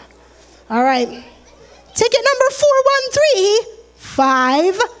for now. All right. Ticket number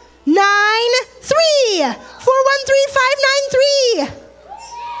 413593. 413593.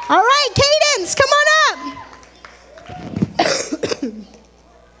 All right, Cadence, come on up.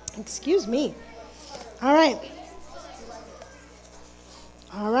 Excuse me. All right.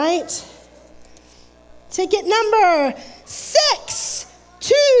 All right. Ticket number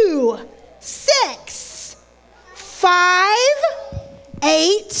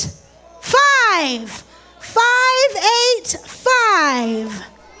 6265585. 585.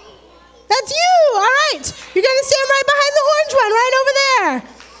 That's you. All right. You're going to stand right behind the orange one, right over there.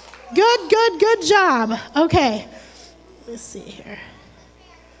 Good job. Okay. Let's see here.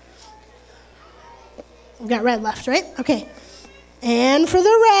 We've got red left, right? Okay. And for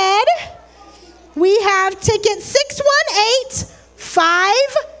the red, we have ticket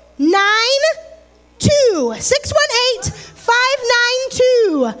 618592.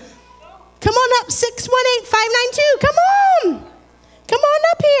 618592. Come on up, 618592. Come on. Come on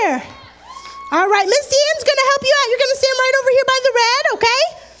up here. All right, Miss Deanne's going to help you out. You're going to stand right over here by the red, okay?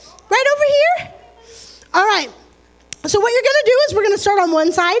 Right over here. All right. So what you're going to do is we're going to start on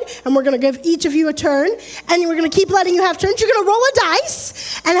one side, and we're going to give each of you a turn, and we're going to keep letting you have turns. You're going to roll a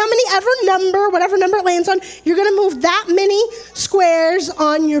dice, and whatever number it lands on, you're going to move that many squares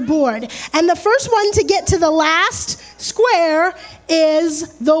on your board. And the first one to get to the last square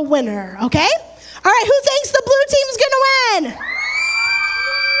is the winner, okay? All right, who thinks the blue team's going to win?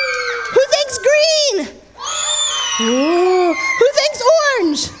 Who thinks green? Ooh. Who thinks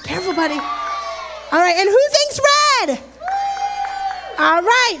orange? Careful, buddy. All right, and who thinks red? All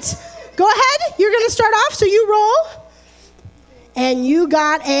right, go ahead. You're going to start off, so you roll. And you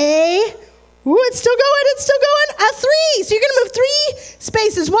got it's still going, a 3. So you're going to move 3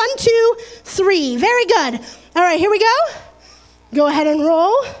 spaces, 1, 2, 3. Very good. All right, here we go. Go ahead and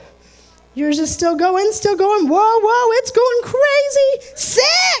roll. Yours is still going. Whoa, it's going crazy.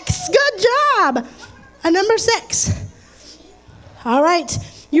 6, good job. A number 6. All right.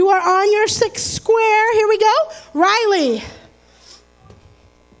 You are on your 6th square. Here we go. Riley.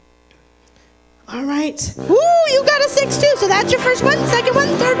 All right. Woo, you got a 6 too. So that's your first one, second one,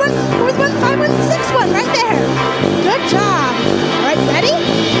 third one, fourth one, 5 one, 6th one, right there. Good job. All right, ready?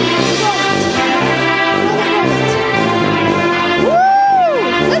 Woo,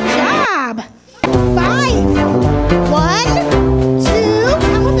 good job. 5. 1, 2,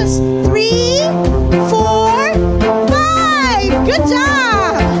 come with us. 3, 4, 5. Good job.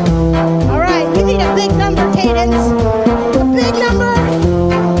 We need a big number, Cadence. A big number.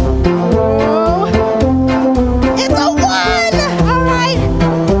 Oh. It's a 1. All right.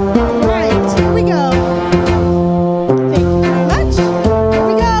 Right. Here we go. Thank you very much. Here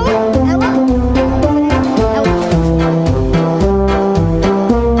we go. Ella.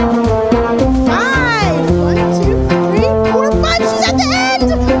 5. 1, 2, 3, 4, 5. She's at the end.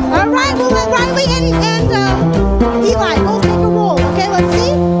 All right. We'll let Riley and Eli both take a roll. Okay, let's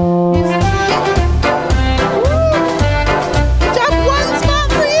see.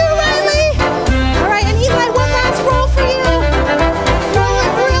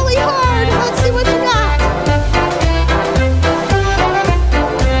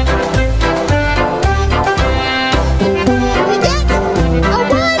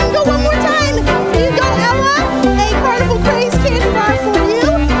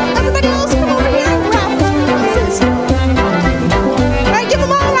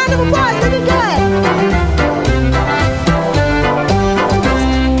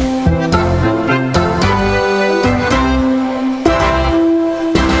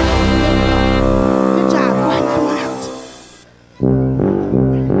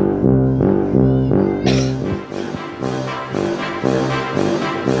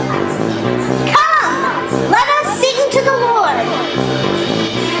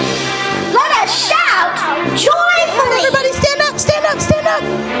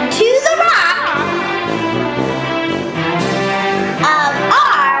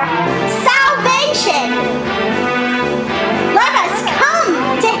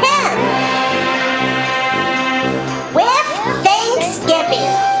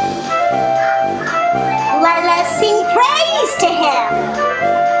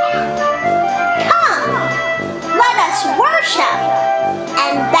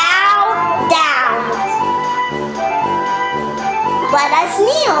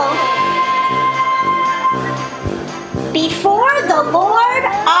 Before the Lord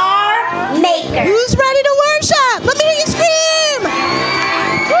our Maker. Who's ready to worship? Let me hear you scream.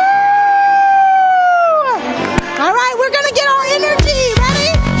 Woo! All right, we're going to get our energy.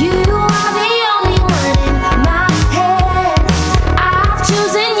 Ready? You are the only one in my head. I've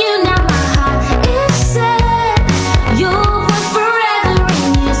chosen you, now my heart is set. Your voice forever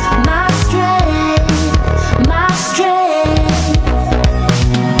renews my strength, my strength.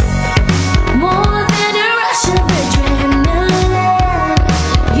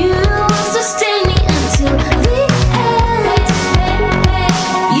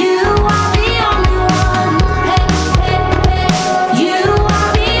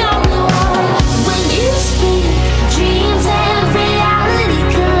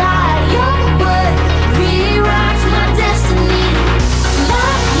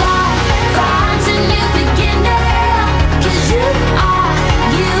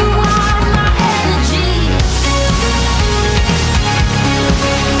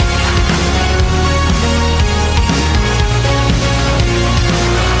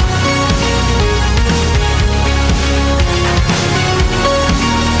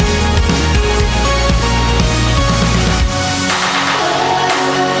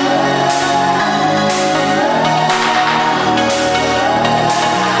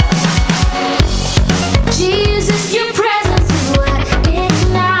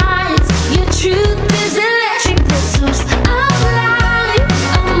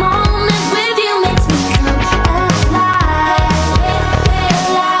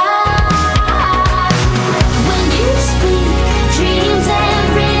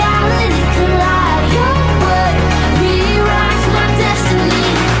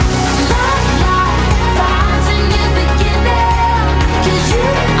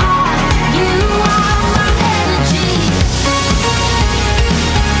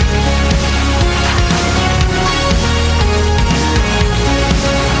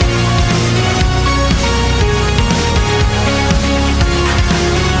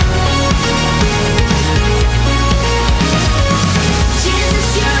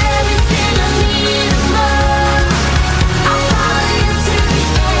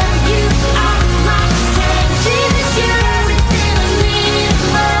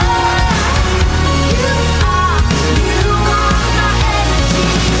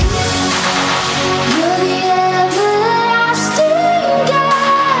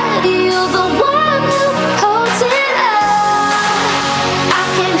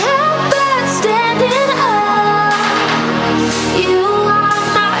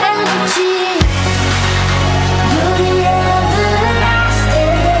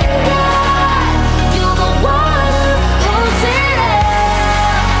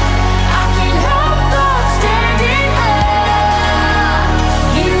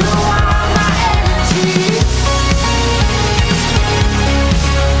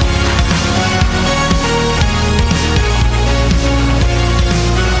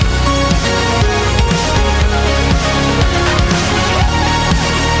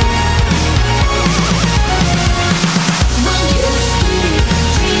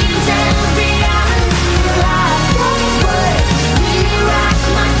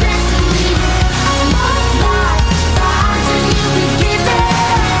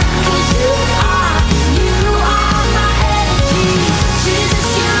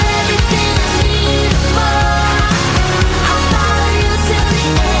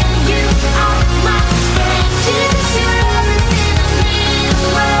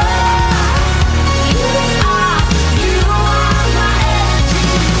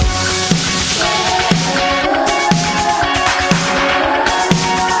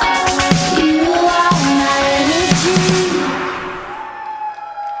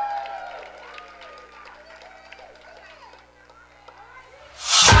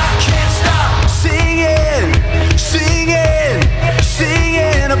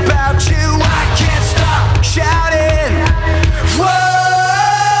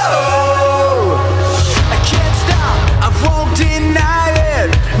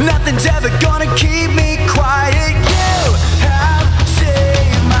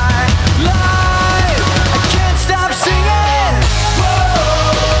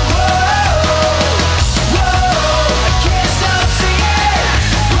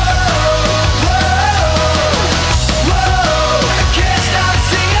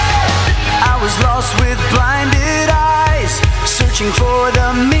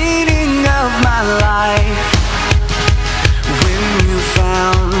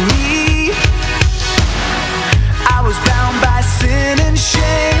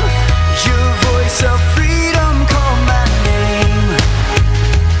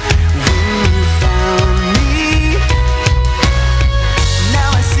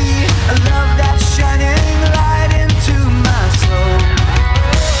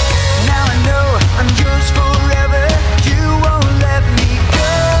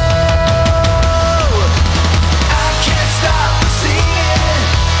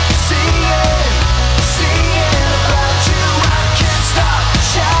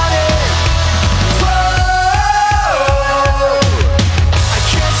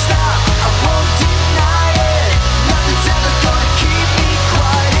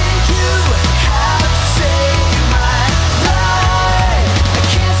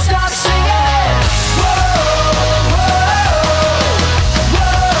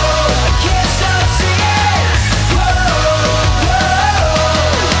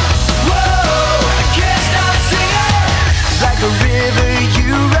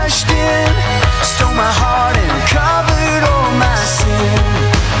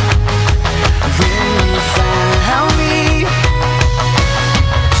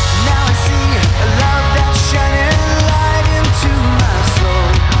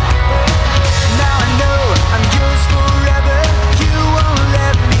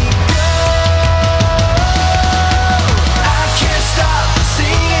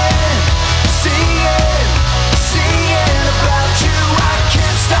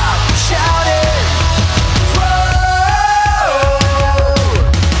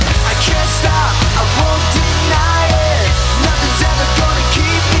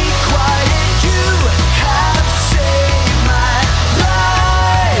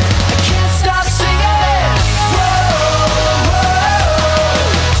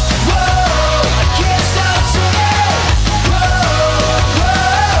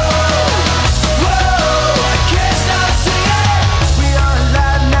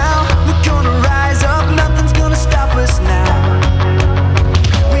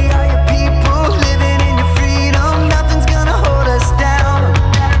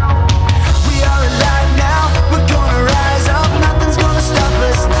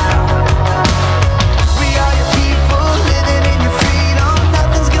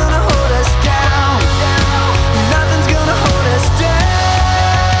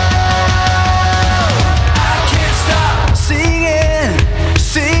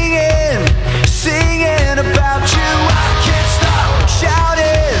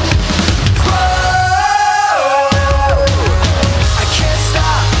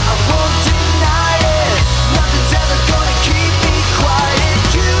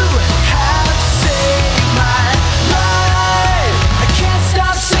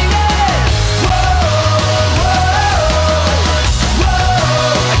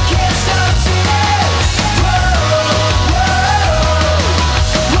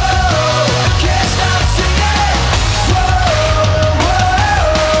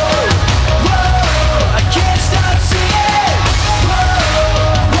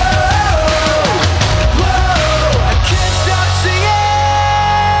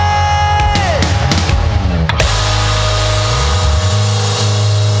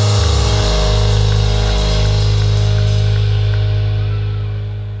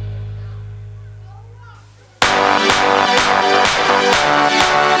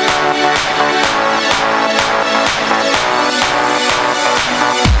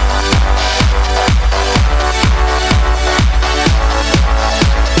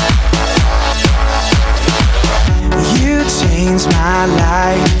 my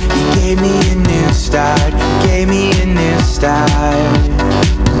life. You gave me a new start. Gave me a new start.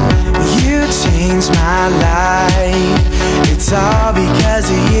 You changed my life. It's all because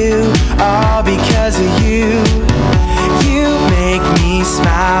of you. All because of you. You make me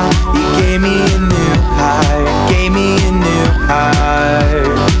smile. You gave me a new heart. Gave me a new heart.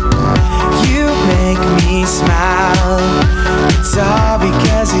 You make me smile. It's all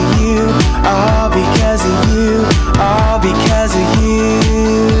because of you. All because of you. All because of you.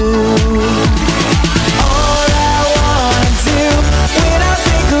 All I wanna do when I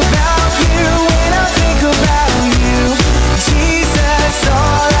think about you, when I think about you, Jesus.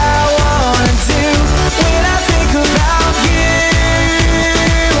 All I wanna do when I think about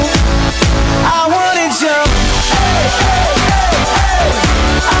you, I wanna jump, hey, hey, hey, hey.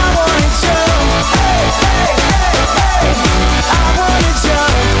 I wanna jump, hey, hey, hey, hey. I wanna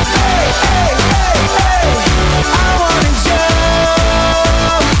jump, hey, hey, hey, hey. I wanna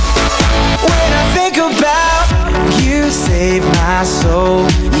jump when I think about you. Saved my soul.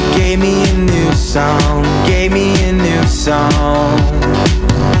 You gave me a new song. Gave me a new song.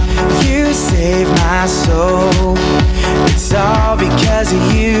 You saved my soul. It's all because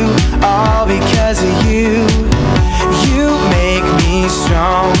of you. All because of you. You make me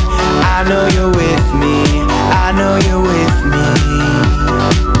strong. I know you're with me. I know you're with me.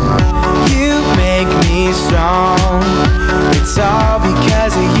 You make me strong. It's all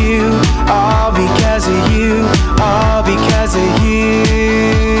because of you. All because of you. All because of you.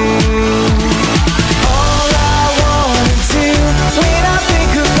 All I wanna do when I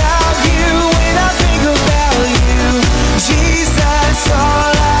think about you, when I think about you, Jesus.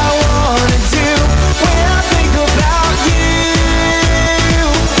 All I wanna do when I think about you,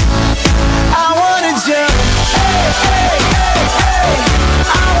 I wanna jump, hey, hey, hey, hey.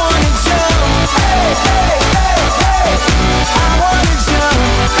 I wanna jump, hey, hey, hey, hey. I wanna jump,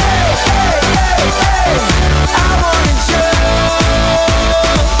 hey, hey, hey, hey. I wanna jump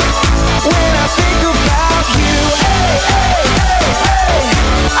when I think about you, hey, hey, hey, hey.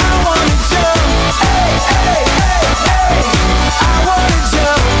 I wanna jump, hey, hey, hey, hey. I wanna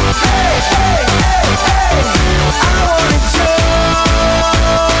jump, hey, hey, hey, hey. I wanna jump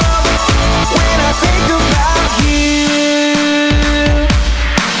when I think about you.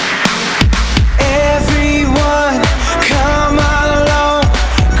 Everyone, come along,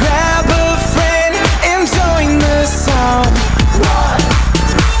 grab a friend and join the song. 1,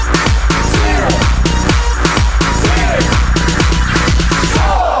 2, 3,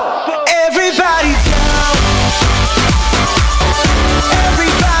 4. Everybody jump.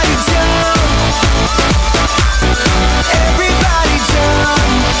 Everybody jump. Everybody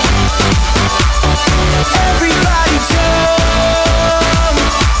jump. Everybody jump.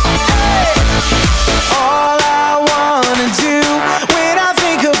 Hey. All I wanna do when I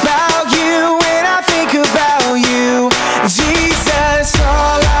think about you, when I think about you, Jesus.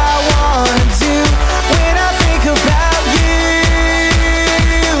 All I wanna do when I think about you,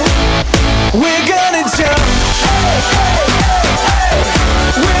 we're gonna jump, hey, hey, hey, hey.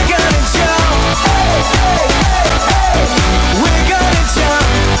 We're gonna jump, hey, hey, hey, hey. We're gonna jump,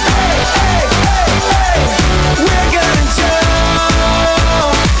 hey, hey, hey, hey. We're gonna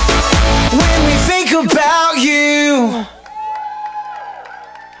jump when we think about you.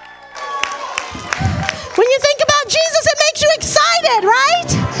 When you think about Jesus, it makes you excited, right?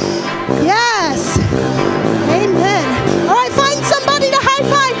 Yes. Amen. All right, find somebody to high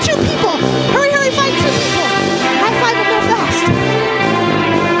five. 2 people. Hurry, hurry, find 2 people. High five them real fast.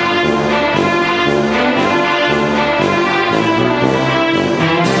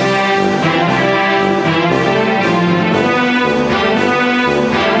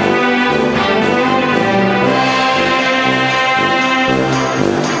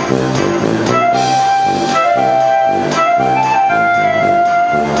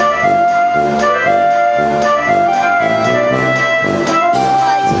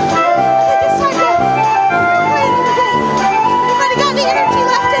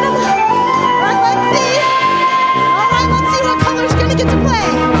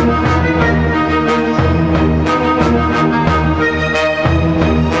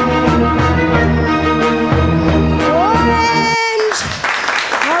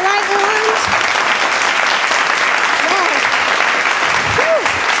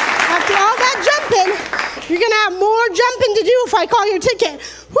 I call your ticket.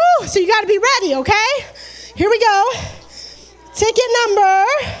 Woo, so you got to be ready, okay? Here we go. Ticket number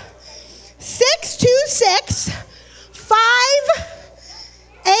 626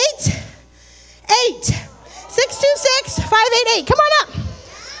 588. 626 588. Come on up.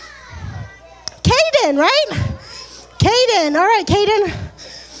 Caden, right? Caden. Preston. All right, Caden.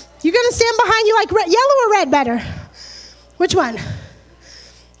 You're going to stand behind you like yellow or red better? Which one?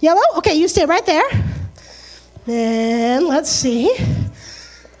 Yellow? Okay, you stay right there. Then let's see.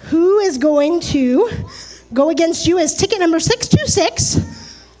 Who is going to go against you as ticket number 626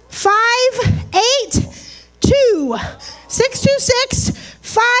 582. 626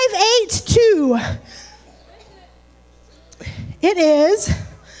 582. It is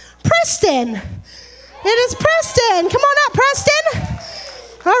Preston. It is Preston. Come on up, Preston.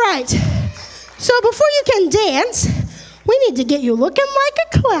 All right. So before you can dance, we need to get you looking like a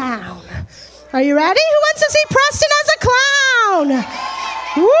clown. Are you ready? Who wants to see Preston as a clown?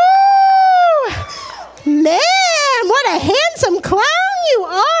 Woo! Man, what a handsome clown you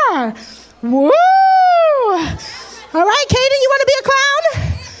are. Woo! All right, Caden, you want to be a clown?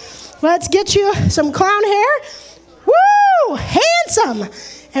 Let's get you some clown hair. Woo! Handsome.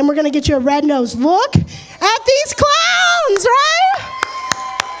 And we're going to get you a red nose. Look at these clowns, right?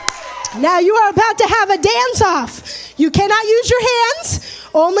 Now you are about to have a dance-off. You cannot use your hands,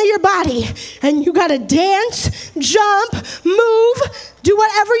 only your body. And you got to dance, jump, move, do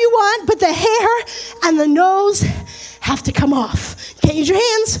whatever you want, but the hair and the nose have to come off. Can't use your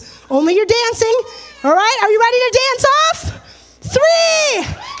hands, only your dancing. All right, are you ready to dance off? 3,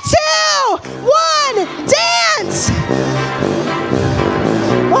 2, 1, dance!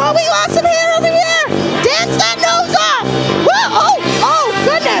 Oh, we lost some hair over here. Dance that nose off. Whoa, oh,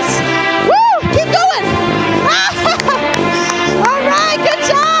 goodness. Woo, keep going. All right, good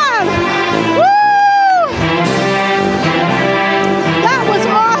job. Woo. That was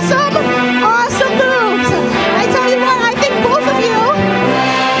awesome. Awesome moves. I tell you what, I think both of you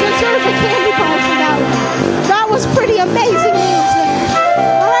deserve a candy bar for that one. That was pretty amazing moves there.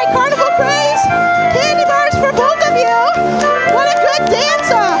 All right, Carnival Craze, candy bars for both of you. What a good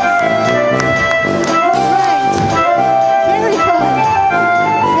dance-off. All right. Very good.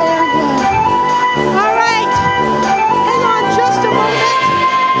 Very good. All right. Hang on just a moment.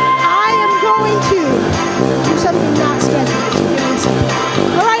 I am going to do something not scheduled. Give me a second.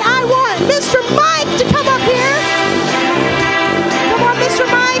 All right, I want Mr. Mike to come up here. Come on, Mr.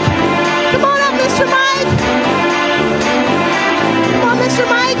 Mike. Come on up, Mr. Mike.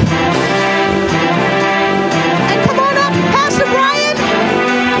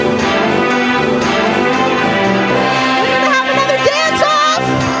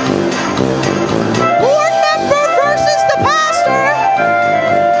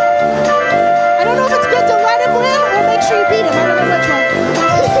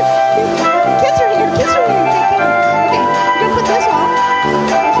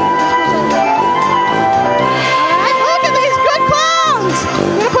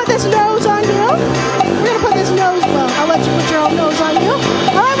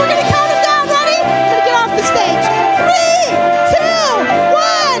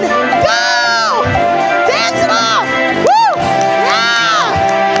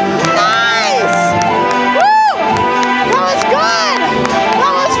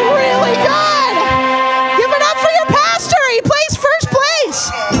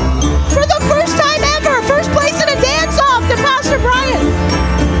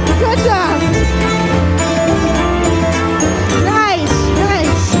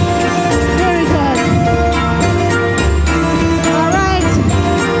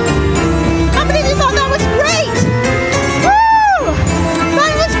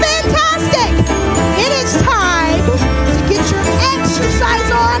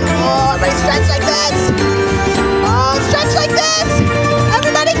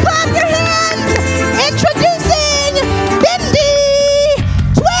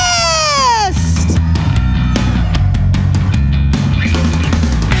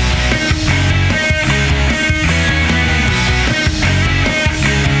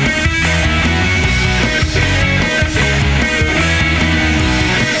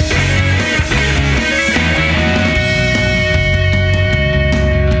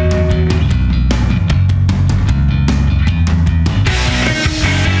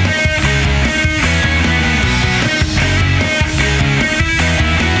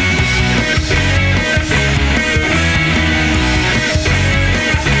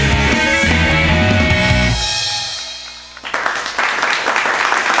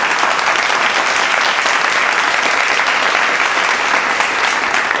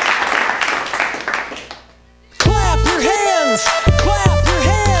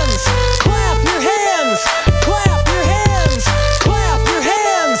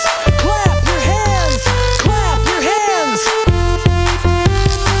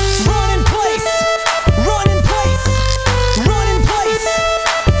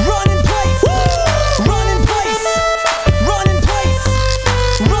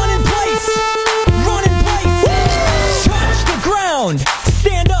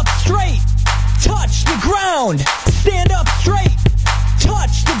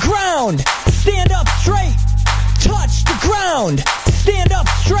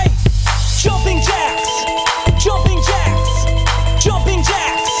 straight. Jumping jacks, jumping jacks, jumping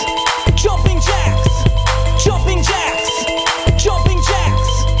jacks, jumping jacks, jumping jacks, jumping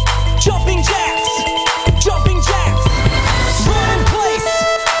jacks, jumping jacks, jumping jacks. Run in place,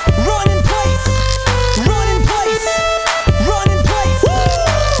 run in place, run in place, run in place,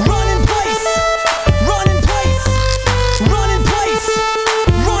 run in place, run in place, run in place,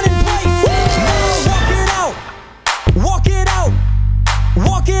 run in place. Now walk it out,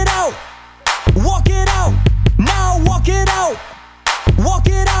 walk it out, walk it out, walk it out. Now walk it out, walk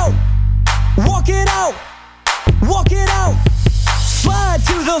it out, walk it out, walk it out. Slide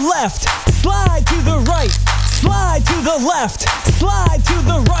to the left, slide to the right, slide to the left, slide to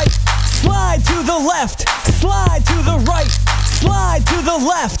the right, slide to the left, slide to the right, slide to the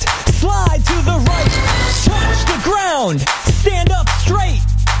left, slide to the right. Touch the ground, stand up straight.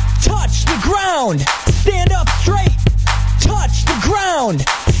 Touch the ground, stand up straight. Touch the ground,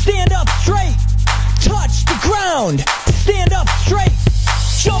 stand up straight. Touch the ground, stand up straight.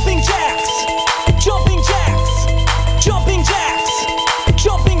 Jumping jacks, jumping jacks, jumping jacks,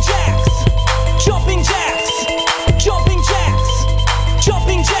 jumping jacks, jumping jacks, jumping jacks,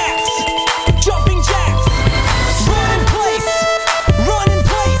 jumping jacks, jumping jacks. Run in place, run in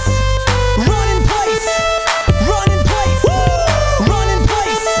place, run in place, run in place, run in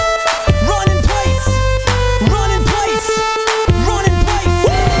place, run in place, run in place, run in place.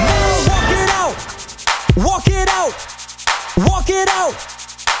 Now walk it out, walk it out, walk it out,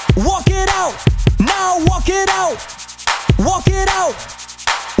 walk it out. Now walk it out, walk it out,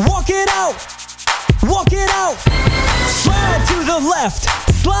 walk it out, walk it out. Slide to the left,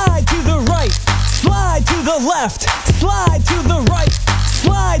 slide to the right, slide to the left, slide to the right,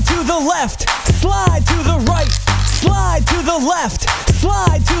 slide to the left, slide to the right, slide to the left,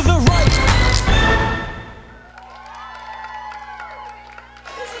 slide to the right.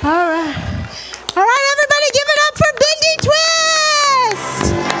 All right. All right, everybody, give it up for Bendy Twist.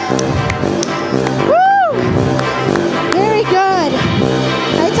 Woo! Very good.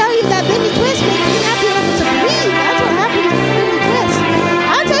 I tell you, that Bendy Twist makes me happy enough to breathe. That's what happens with Bendy Twist.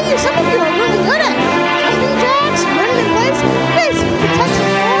 I'll tell you, some of you are really good at it. Jumping jacks, running in place. You guys can touch the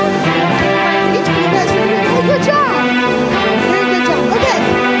ground. Each of you guys are doing a really good job. Very good job. Okay.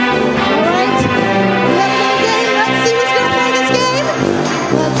 All right. We have another game. Let's see who's going to play this game.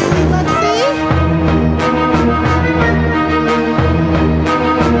 Let's see.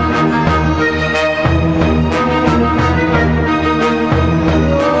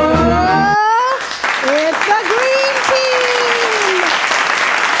 It's the green team.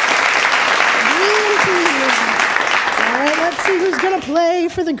 Green team. All right, let's see who's going to play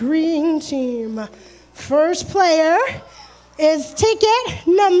for the green team. First player is ticket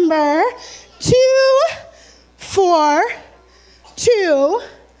number 242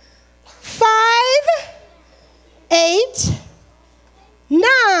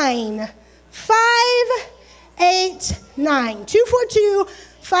 589. 589. 242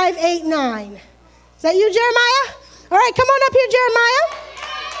 589. Is that you, Jeremiah? All right, come on up here, Jeremiah.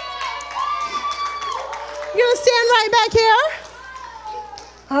 You're going to stand right back here.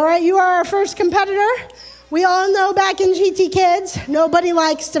 All right, you are our first competitor. We all know back in gtKids, nobody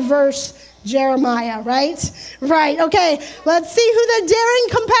likes to verse Jeremiah, right? Right, okay. Let's see who the daring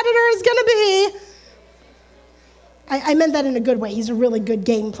competitor is going to be. I meant that in a good way. He's a really good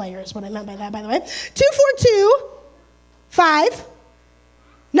game player is what I meant by that, by the way. 242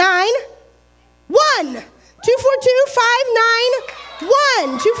 591. 242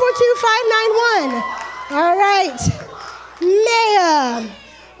 591. 242 591. All right. Ma'am.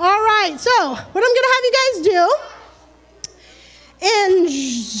 All right. So, what I'm going to have you guys do in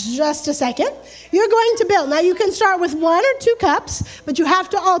just a second, you're going to build. Now, you can start with 1 or 2 cups, but you have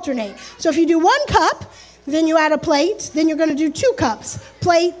to alternate. So, if you do 1 cup, then you add a plate, then you're going to do 2 cups.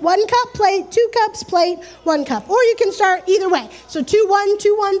 Plate, 1 cup, plate, 2 cups, plate, 1 cup. Or you can start either way. So 2, 1,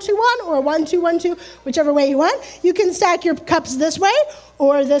 2, 1, 2, 1, or 1, 2, 1, 2, whichever way you want. You can stack your cups this way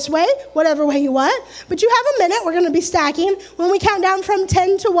or this way, whatever way you want. But you have a minute. We're going to be stacking. When we count down from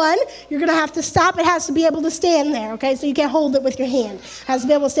 10 to 1, you're going to have to stop. It has to be able to stand there, okay? So you can't hold it with your hand. It has to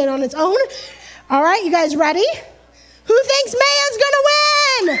be able to stand on its own. All right, you guys ready? Who thinks Maya's going to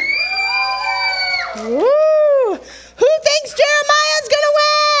win? Ooh. Who thinks Jeremiah's going to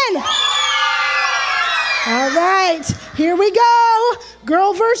win? All right, here we go.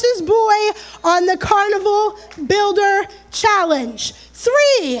 Girl versus boy on the Carnival Builder Challenge.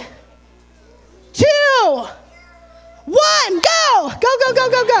 3, 2, 1, go! Go, go, go,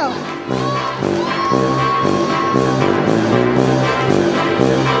 go, go.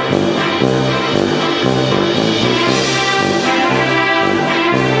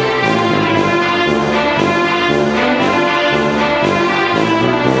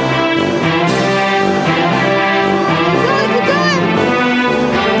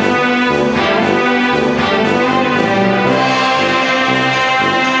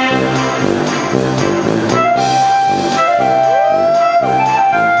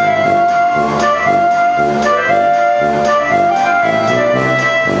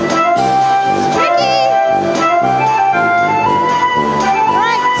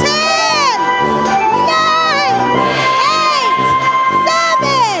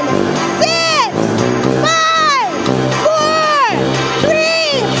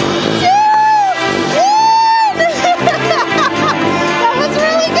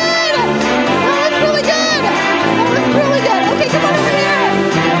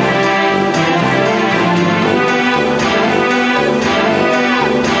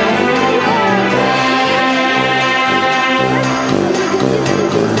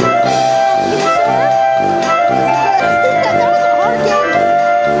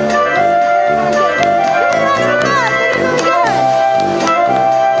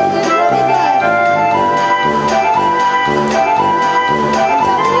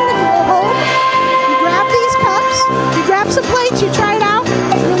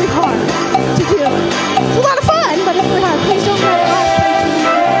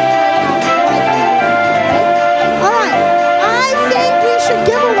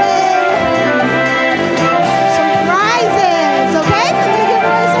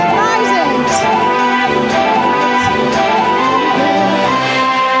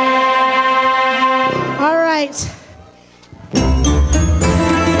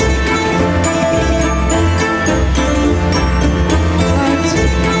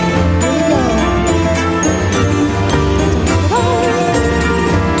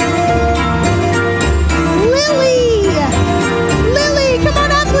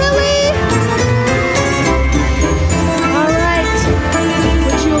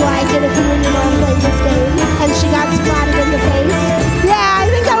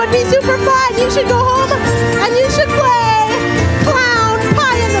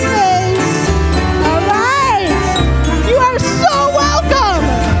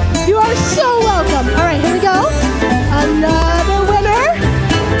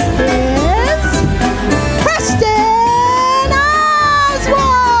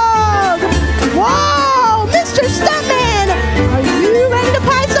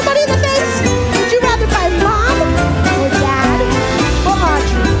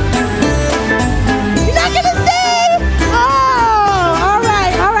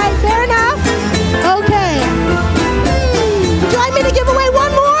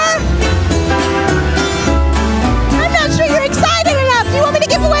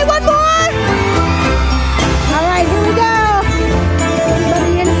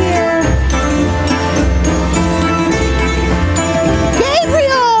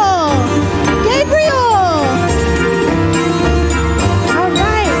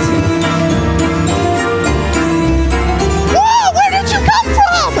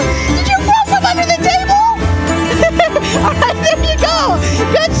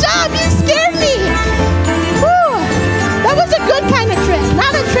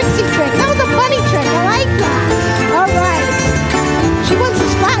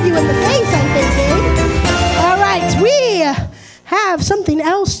 something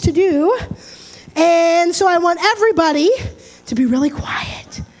else to do. And so I want everybody to be really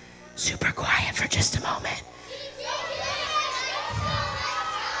quiet, super quiet for just a moment.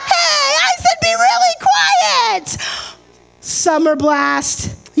 Hey, I said be really quiet. Summer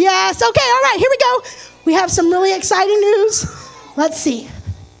blast. Yes, okay, all right, here we go. We have some really exciting news. Let's see.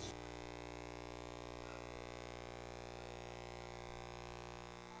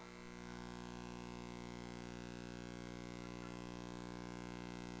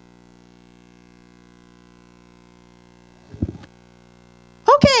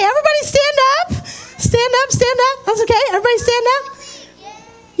 Okay, everybody stand up. Stand up, stand up. That's okay. Everybody stand up.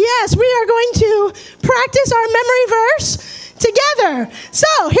 Yes, we are going to practice our memory verse together.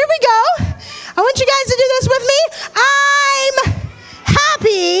 So, here we go. I want you guys to do this with me. I'm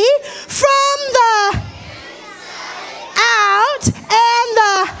happy from the out and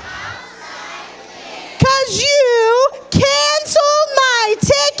the 'cause you canceled my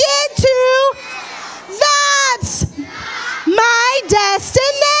ticket to that's my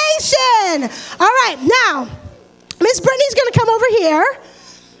destination. All right, now, Miss Brittany's going to come over here,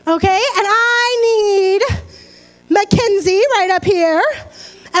 okay? And I need Mackenzie right up here.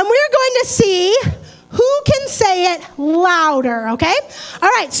 And we're going to see who can say it louder, okay? All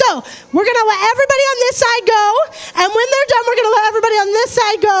right, so we're going to let everybody on this side go. And when they're done, we're going to let everybody on this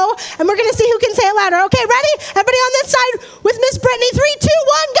side go. And we're going to see who can say it louder. Okay, ready? Everybody on this side with Miss Brittany. 3, 2,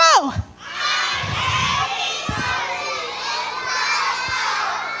 1, go.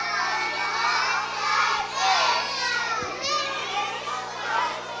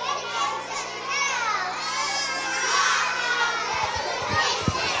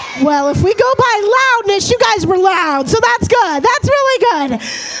 Well, if we go by loudness, you guys were loud, so that's good. That's really good.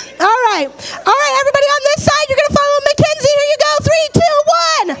 All right. All right, everybody on this side, you're going to follow Mackenzie. Here you go. 3, 2,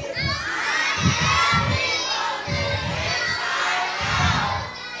 1.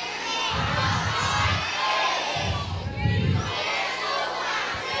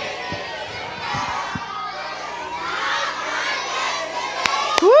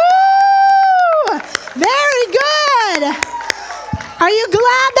 Woo! Very good. Are you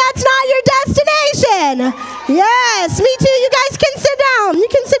glad that's not your destination? Yes, me too. You guys can sit down. You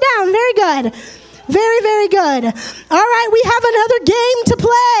can sit down. Very good. Very, very good. All right, we have another game to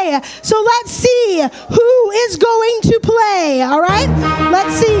play. So let's see who is going to play. All right?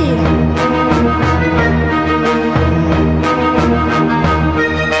 Let's see.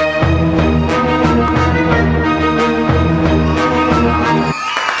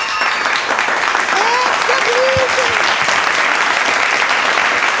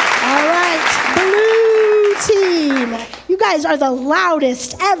 You guys are the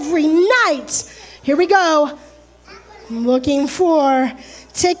loudest every night. Here we go. I'm looking for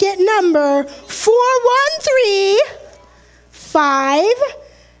ticket number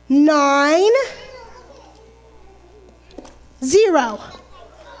 413590.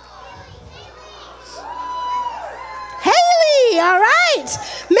 Haley, all right.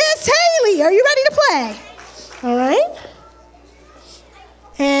 Miss Haley, are you ready to play? All right.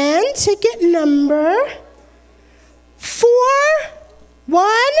 And ticket number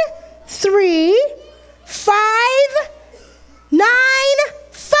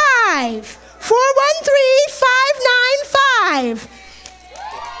 413595. 413595.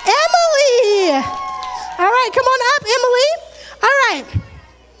 Emily. All right, come on up, Emily. All right.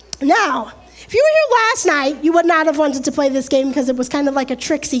 Now, if you were here last night, you would not have wanted to play this game because it was kind of like a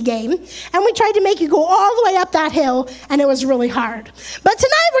tricksy game. And we tried to make you go all the way up that hill, and it was really hard. But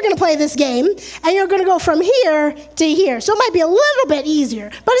tonight we're going to play this game, and you're going to go from here to here. So it might be a little bit easier,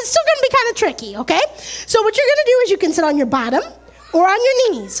 but it's still going to be kind of tricky, okay? So what you're going to do is you can sit on your bottom or on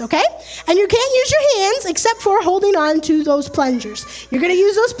your knees, okay? And you can't use your hands except for holding on to those plungers. You're going to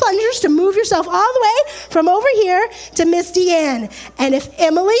use those plungers to move yourself all the way from over here to Miss Deanne. And if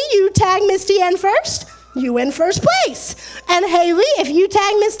Emily, you tag Miss Deanne first, you win first place. And Haley, if you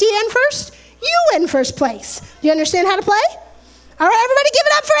tag Miss Deanne first, you win first place. Do you understand how to play? All right, everybody give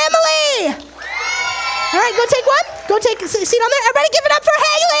it up for Emily. All right, go take one. Go take a seat on there. Everybody give it up for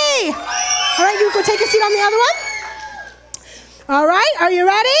Haley. All right, you go take a seat on the other one. All right, are you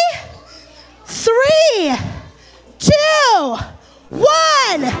ready? 3, 2,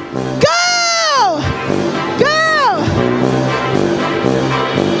 1, go! Go!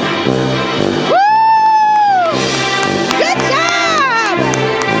 Woo! Good job!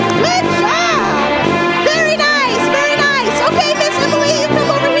 Good job! Very nice, very nice. Okay, Miss Emily, you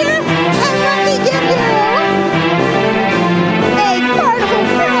come over here and let me give you a carnival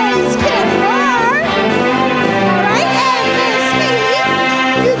praise candy bar. All right, and Miss Haley,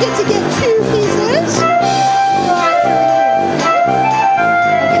 you get to get 2 pieces. Right here.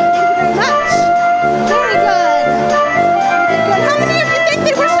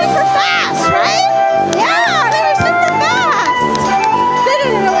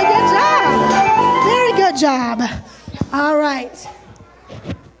 job. All right.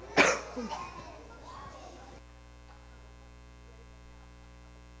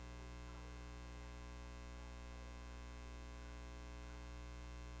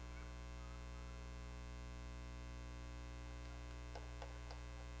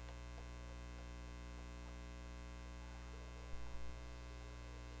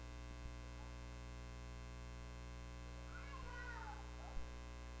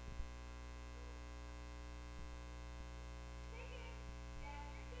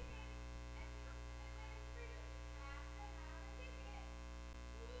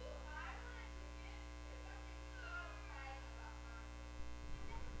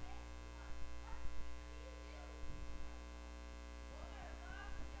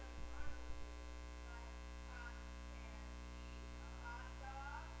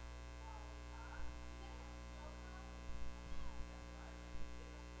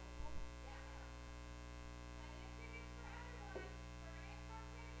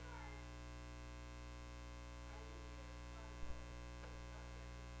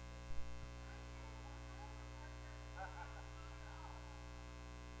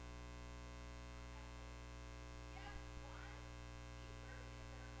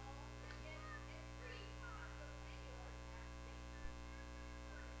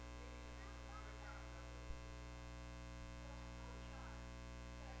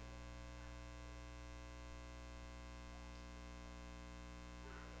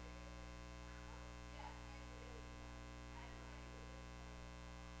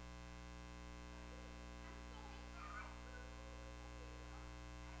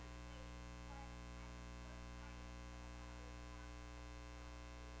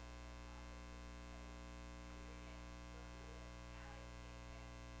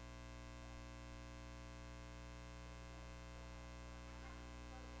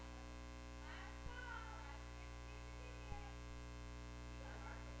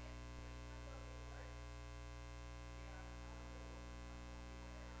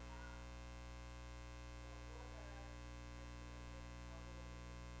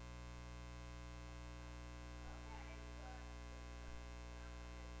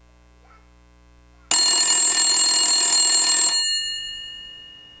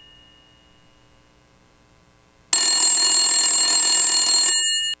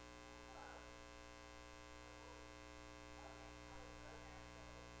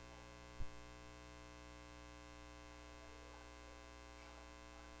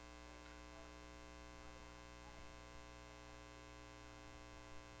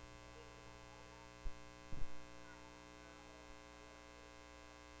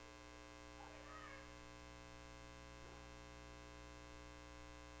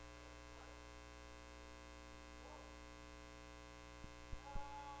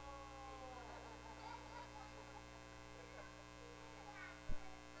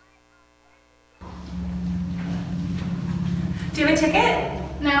 Do you have a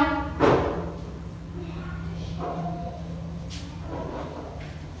ticket? No.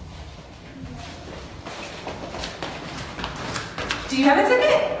 Do you have a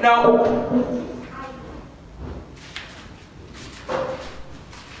ticket? No.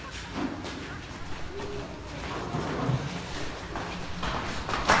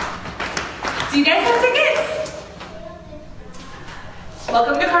 Do you guys have tickets?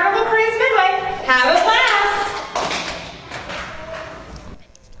 Welcome to Carnival Cruise Midway. Have a blast.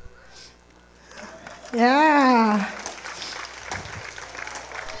 Yeah.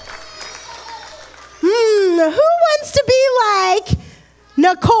 Who wants to be like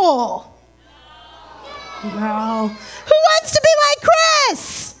Nicole? No. Who wants to be like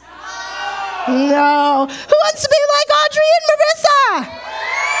Chris? No. Who wants to be like Audrey and Marissa?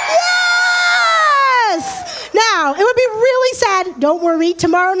 Yes! Now, it would be really sad. Don't worry.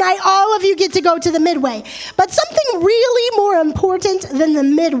 Tomorrow night, all of you get to go to the Midway. But something really more important than the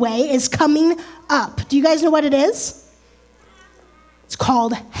Midway is coming up. Do you guys know what it is? It's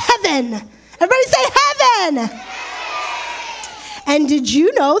called heaven. Everybody say heaven. And did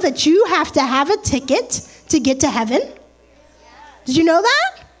you know that you have to have a ticket to get to heaven? Did you know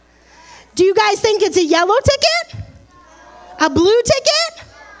that? Do you guys think it's a yellow ticket? A blue ticket?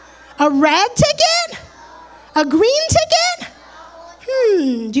 A red ticket? A green ticket?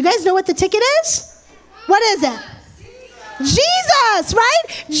 Do you guys know what the ticket is? What is it? Jesus,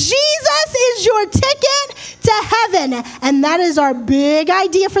 right? Jesus is your ticket to heaven. And that is our big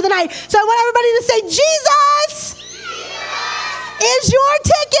idea for the night. So I want everybody to say, Jesus is your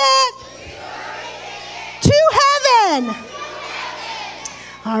ticket to heaven.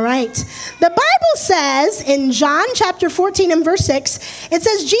 All right. The Bible says in John chapter 14 and verse 6, it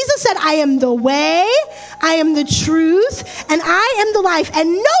says, Jesus said, I am the way, I am the truth, and I am the life,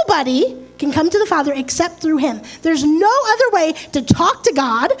 and nobody can come to the Father except through him. There's no other way to talk to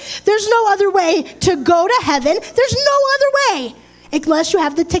God. There's no other way to go to heaven. There's no other way unless you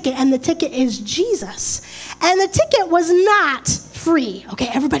have the ticket, and the ticket is Jesus. And the ticket was not free. Okay,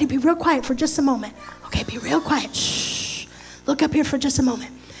 everybody be real quiet for just a moment. Okay, be real quiet. Shh. Look up here for just a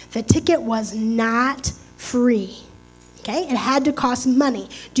moment. The ticket was not free. Okay, it had to cost money.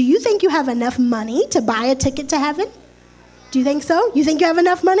 Do you think you have enough money to buy a ticket to heaven? Do you think so? You think you have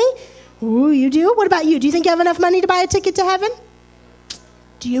enough money? Ooh, you do? What about you? Do you think you have enough money to buy a ticket to heaven?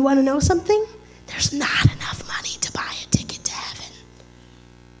 Do you want to know something? There's not enough money to buy a ticket to heaven.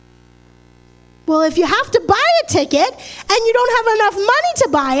 Well, if you have to buy a ticket and you don't have enough money to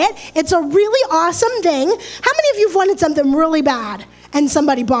buy it, it's a really awesome thing. How many of you have wanted something really bad and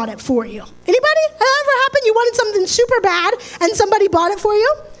somebody bought it for you? Anybody? That ever happened? You wanted something super bad and somebody bought it for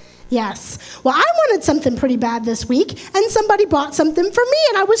you? Yes. Well, I wanted something pretty bad this week, and somebody bought something for me,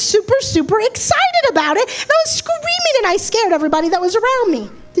 and I was super, super excited about it, and I was screaming, and I scared everybody that was around me.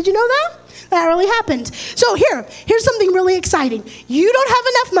 Did you know that? That really happened. So here's something really exciting. You don't have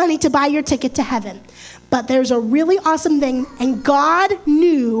enough money to buy your ticket to heaven, but there's a really awesome thing, and God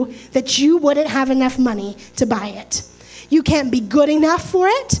knew that you wouldn't have enough money to buy it. You can't be good enough for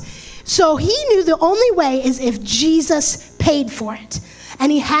it, so he knew the only way is if Jesus paid for it.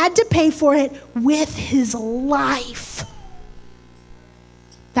 And he had to pay for it with his life.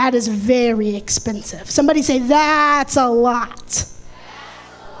 That is very expensive. Somebody say, that's a lot.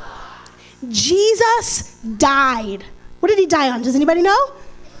 Jesus died. What did he die on? Does anybody know?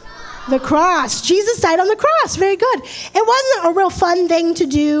 The cross. Jesus died on the cross. Very good. It wasn't a real fun thing to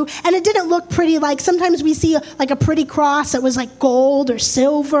do, and it didn't look pretty. Like sometimes we see like a pretty cross that was like gold or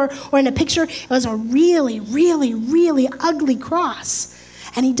silver, or in a picture, it was a really, really, really ugly cross.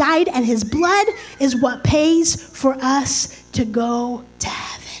 And he died, and his blood is what pays for us to go to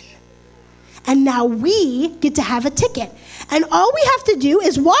heaven. And now we get to have a ticket. And all we have to do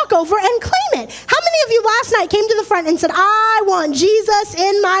is walk over and claim it. How many of you last night came to the front and said, I want Jesus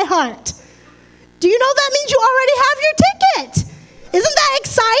in my heart? Do you know that means you already have your ticket? Isn't that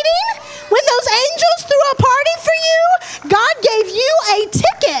exciting? When those angels threw a party for you, God gave you a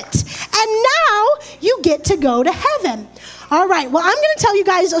ticket. And now you get to go to heaven. All right, well, I'm going to tell you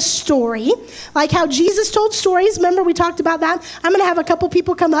guys a story, like how Jesus told stories. Remember, we talked about that? I'm going to have a couple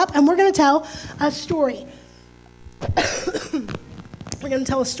people come up, and we're going to tell a story. We're going to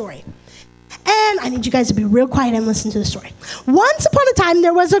tell a story. And I need you guys to be real quiet and listen to the story. Once upon a time,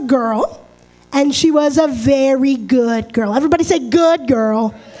 there was a girl, and she was a very good girl. Everybody say, good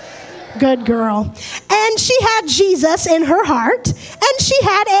girl. Good girl. And she had Jesus in her heart, and she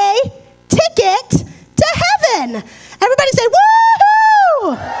had a ticket to heaven. Everybody say,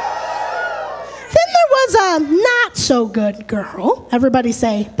 woohoo! Then there was a not so good girl. Everybody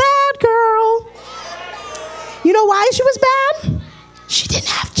say, bad girl. You know why she was bad? She didn't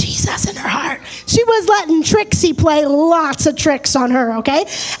have Jesus in her heart. She was letting Trixie play lots of tricks on her, okay?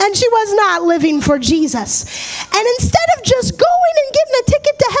 And she was not living for Jesus. And instead of just going and getting a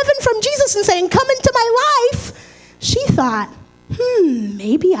ticket to heaven from Jesus and saying, come into my life, she thought,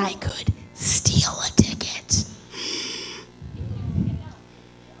 maybe I could steal a ticket.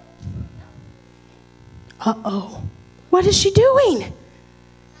 Uh-oh. What is she doing?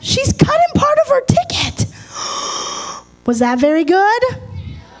 She's cutting part of her ticket. Was that very good?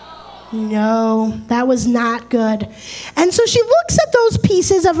 No, that was not good. And so she looks at those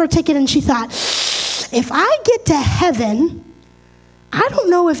pieces of her ticket and she thought, if I get to heaven, I don't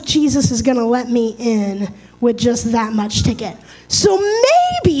know if Jesus is going to let me in with just that much ticket. So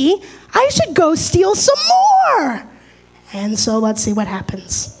maybe I should go steal some more. And so let's see what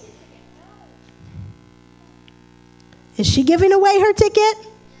happens. Is she giving away her ticket?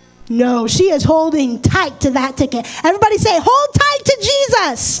 No, she is holding tight to that ticket. Everybody say, hold tight to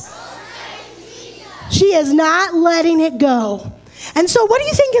Jesus. Hold tight to Jesus. She is not letting it go. And so what do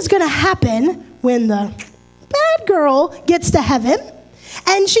you think is going to happen when the bad girl gets to heaven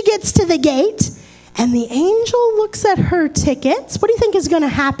and she gets to the gate and the angel looks at her tickets? What do you think is going to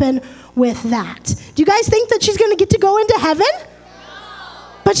happen with that? Do you guys think that she's going to get to go into heaven? No.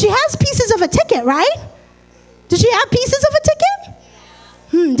 But she has pieces of a ticket, right? Did she have pieces of a ticket?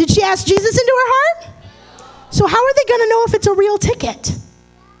 Did she ask Jesus into her heart? So how are they going to know if it's a real ticket?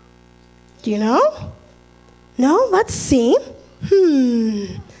 Do you know? No? Let's see.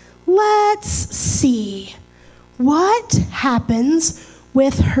 Let's see. What happens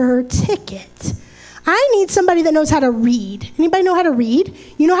with her ticket? I need somebody that knows how to read. Anybody know how to read?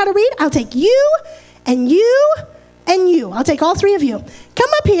 You know how to read? I'll take you and you and you. I'll take all three of you. Come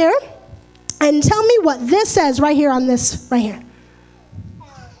up here and tell me what this says right here on this, right here.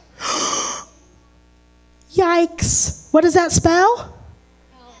 Yikes. What does that spell?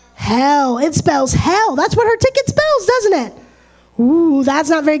 Hell. It spells hell. That's what her ticket spells, doesn't it? Ooh, that's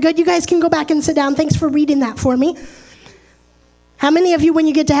not very good. You guys can go back and sit down. Thanks for reading that for me. How many of you, when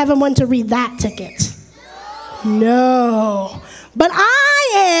you get to heaven, want to read that ticket? No. But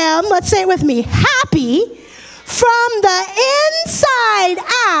I am, let's say it with me, happy from the inside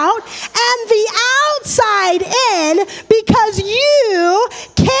out and the outside in because you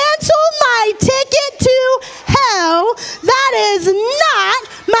canceled my ticket to hell. That is not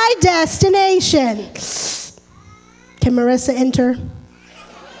my destination. Can Marissa enter?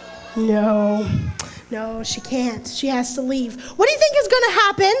 No, she can't. She has to leave. What do you think is going to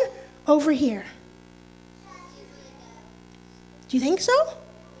happen over here? Do you think so?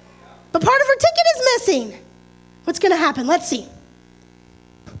 But part of her ticket is missing. What's going to happen? Let's see.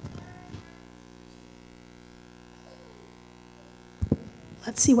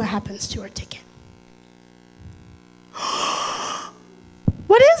 Let's see what happens to her ticket.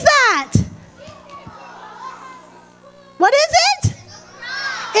 What is that? What is it?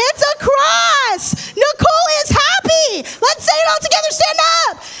 It's a cross. Nicole is happy. Let's say it all together. Stand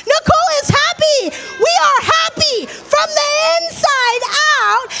up. Nicole is happy. We are happy from the inside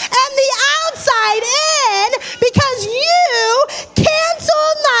out and the outside in because you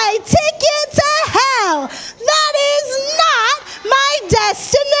canceled my ticket to hell. That is not my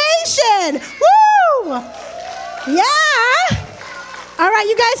destination. Woo! Yeah. All right,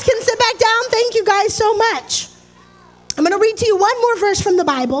 you guys can sit back down. Thank you guys so much. I'm going to read to you one more verse from the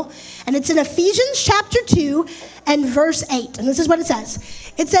Bible, and it's in Ephesians chapter 2 and verse 8. And this is what it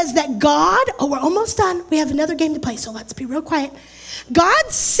says. It says that God, we're almost done. We have another game to play, so let's be real quiet.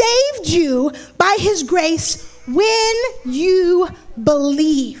 God saved you by his grace when you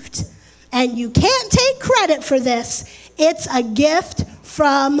believed. And you can't take credit for this. It's a gift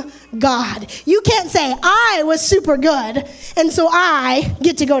from God. You can't say, I was super good, and so I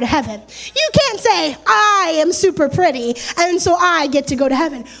get to go to heaven. You can't say, I am super pretty, and so I get to go to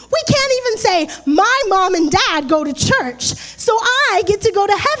heaven. We can't even say, my mom and dad go to church, so I get to go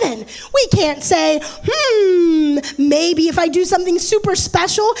to heaven. We can't say, maybe if I do something super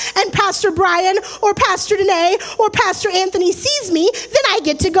special and Pastor Brian or Pastor Danae or Pastor Anthony sees me, then I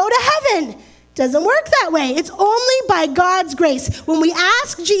get to go to heaven. Doesn't work that way. It's only by God's grace. When we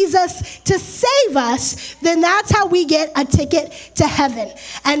ask Jesus to save us, then that's how we get a ticket to heaven.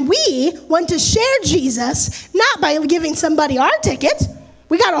 And we want to share Jesus, not by giving somebody our ticket.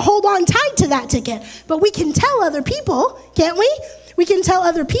 We got to hold on tight to that ticket. But we can tell other people, can't we? We can tell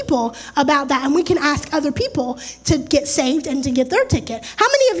other people about that, and we can ask other people to get saved and to get their ticket. How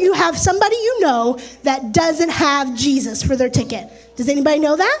many of you have somebody you know that doesn't have Jesus for their ticket? Does anybody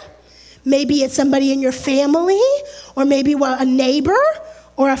know that? Maybe it's somebody in your family, or maybe a neighbor,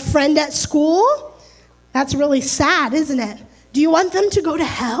 or a friend at school. That's really sad, isn't it? Do you want them to go to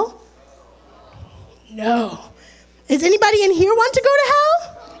hell? No. Is anybody in here want to go to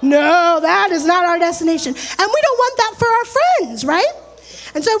hell? No, that is not our destination. And we don't want that for our friends, right?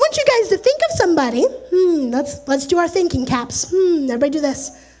 And so I want you guys to think of somebody. Let's do our thinking caps. Everybody do this.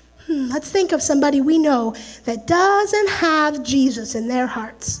 Let's think of somebody we know that doesn't have Jesus in their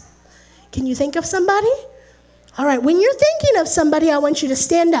hearts. Can you think of somebody? All right, when you're thinking of somebody, I want you to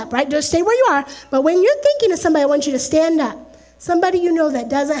stand up, right? Just stay where you are. But when you're thinking of somebody, I want you to stand up. Somebody you know that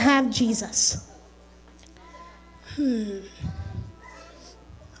doesn't have Jesus.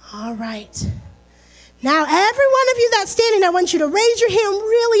 All right. Now, every one of you that's standing, I want you to raise your hand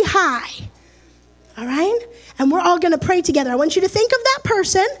really high. All right? And we're all going to pray together. I want you to think of that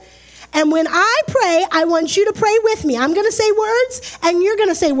person. And when I pray, I want you to pray with me. I'm going to say words, and you're going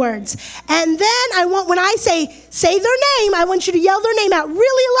to say words. And then when I say their name, I want you to yell their name out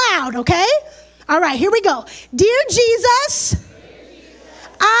really loud, okay? All right, here we go. Dear Jesus,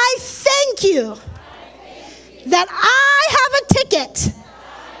 I thank you that I have a ticket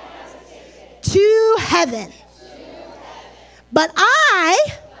to heaven. But I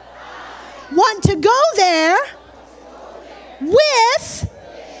want to go there with...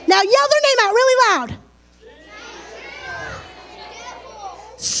 Now yell their name out really loud.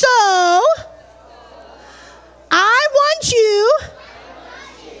 So, I want you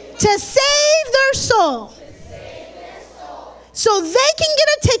to save their soul so they can get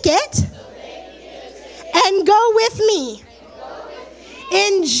a ticket and go with me.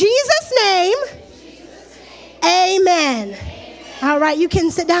 In Jesus' name, amen. All right, you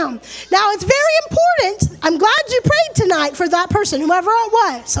can sit down. Now, it's very important. I'm glad you prayed tonight for that person, whoever it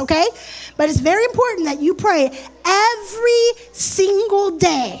was, okay? But it's very important that you pray every single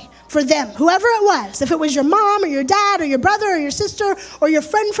day for them, whoever it was. If it was your mom or your dad or your brother or your sister or your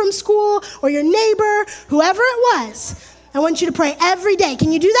friend from school or your neighbor, whoever it was, I want you to pray every day.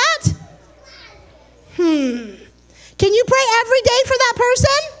 Can you do that? Can you pray every day for that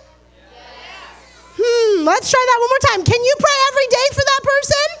person? Let's try that one more time. Can you pray every day for that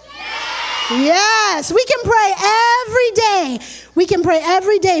person? Yes, we can pray every day. We can pray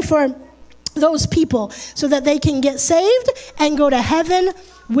every day for those people so that they can get saved and go to heaven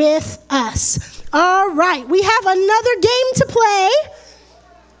with us. All right, we have another game to play.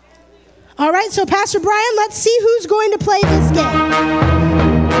 All right, so Pastor Brian, let's see who's going to play this game.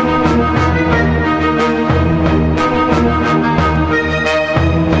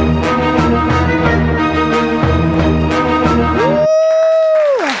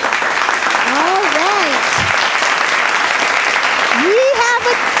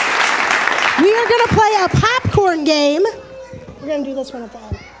 A popcorn game. We're going to do this one at the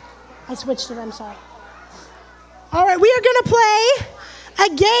end. I switched it, I'm sorry. All right, we are going to play a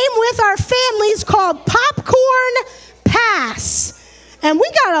game with our families called Popcorn Pass. And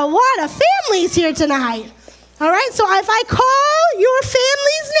we got a lot of families here tonight. All right, so if I call your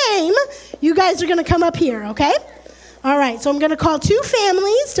family's name, you guys are going to come up here, okay? All right, so I'm going to call two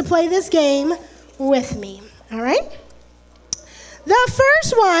families to play this game with me. All right? The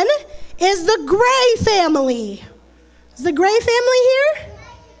first one is the Gray family. Is the Gray family here?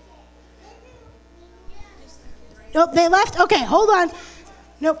 Nope, they left. Okay, hold on.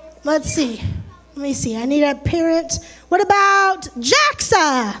 Nope, let's see. Let me see. I need a parent. What about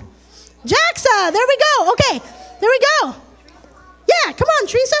Jaxa? Jaxa, there we go. Okay, there we go. Yeah, come on,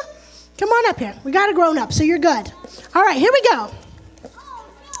 Teresa. Come on up here. We got a grown up, so you're good. All right, here we go.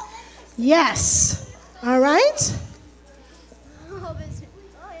 Yes. All right.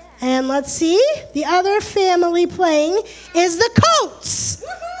 And let's see, the other family playing is the Coats.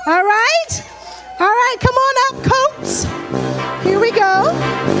 All right? All right, come on up, Coats. Here we go.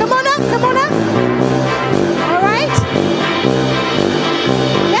 Come on up, come on up. All right?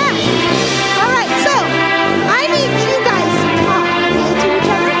 Yes. All right, so I need you guys to talk to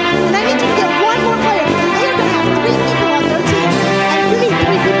each other, and I need you to get one more player because they are going to have 3 people on their team, and you need 3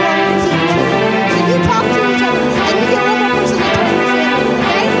 people on your team too. So you talk to each other, and you get one more person to join your family,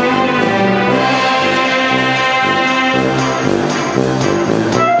 okay?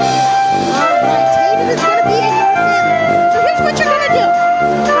 All right, Hayden is going to be in your family. So here's what you're going to do.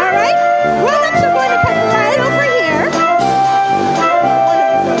 All right? Grown-ups are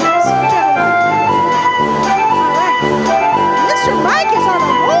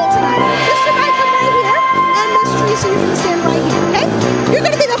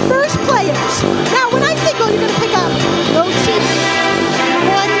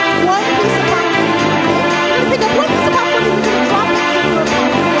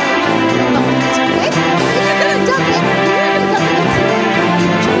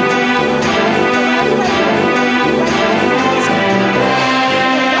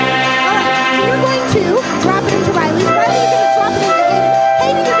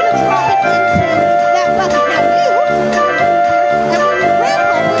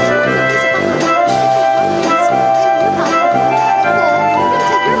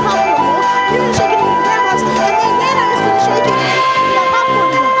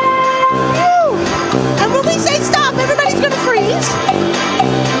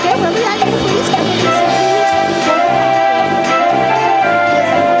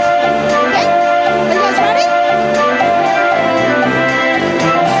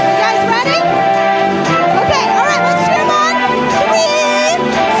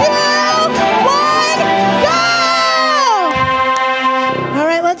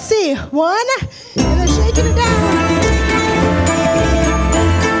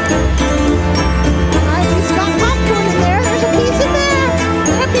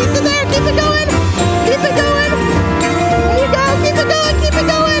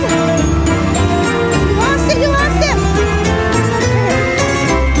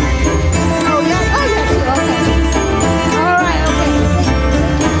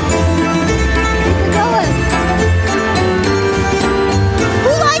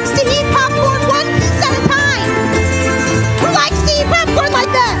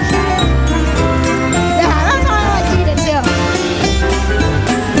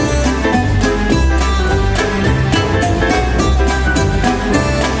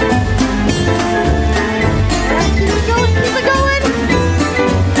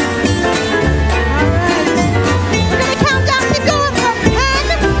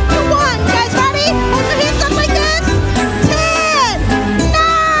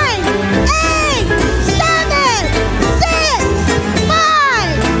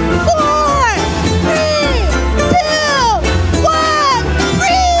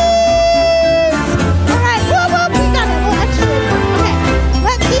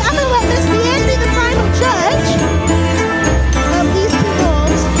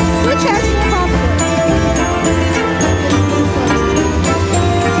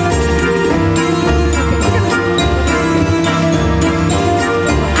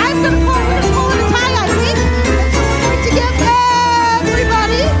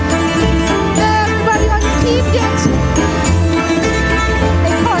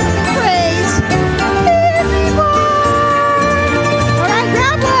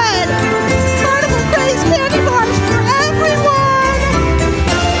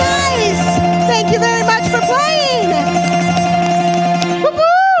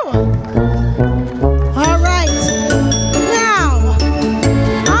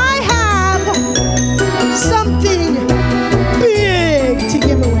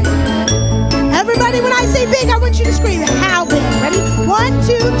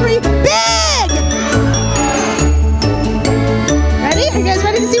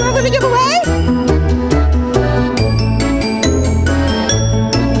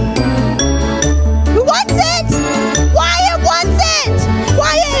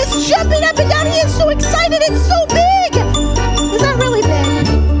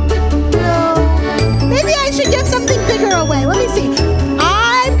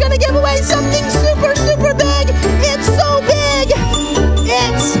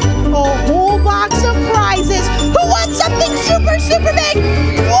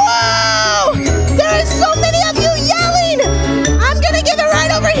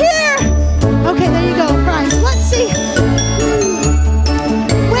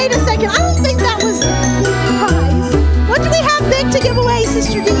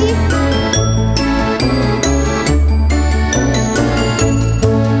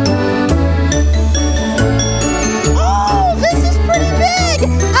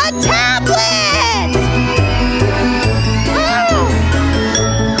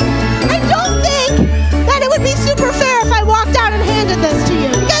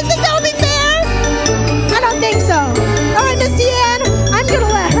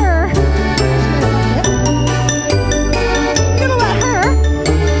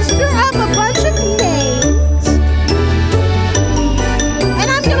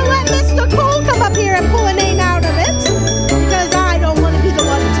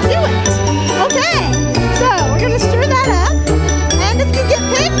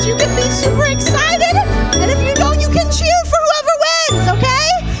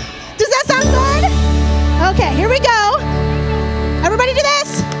Okay, here we go. Everybody do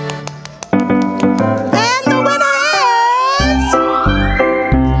this. And the winner is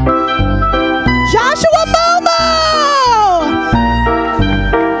Joshua Momo.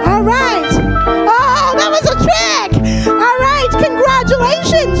 All right. Oh, that was a trick. All right,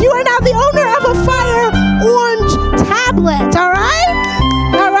 congratulations. You are now the owner of a fire orange tablet. All right?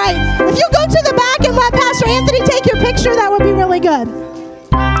 All right. If you go to the back and let Pastor Anthony take your picture, that would be really good.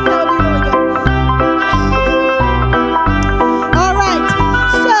 That would be really good. All right.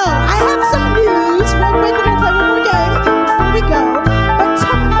 So I have some news. Real quick, we're going to play one more game before we go. But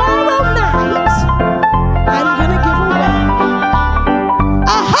tomorrow night, I'm going to give away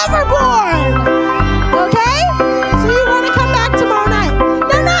a hoverboard. Okay? So you want to come back tomorrow night.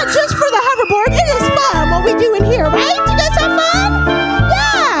 Now, not just for the hoverboard. It is fun what we do in here, right? You guys have fun?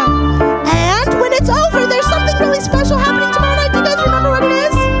 Yeah. And when it's over, there's something really special happening tomorrow night. Do you guys remember what it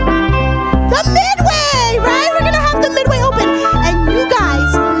is? The Midway, right? We're going to have the Midway open. And you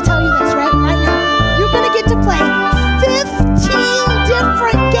guys, let me tell you this right now. You're going to get to play 15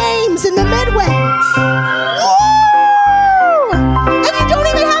 different games in the Midway. Woo! And you don't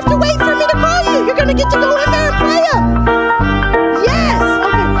even have to wait for me to call you. You're going to get to go in there and play them. Yes.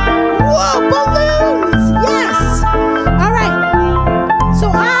 Okay. Whoa, balloons. Yes. All right. So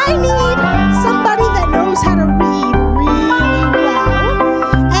I need somebody that knows how to read really well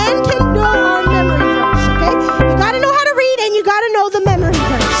and can know our memory verse, okay? You got to know how to read and you got to know the memory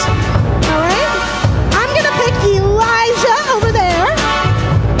verse. All right? I'm going to pick Elijah over there.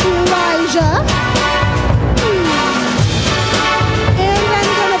 Elijah. And I'm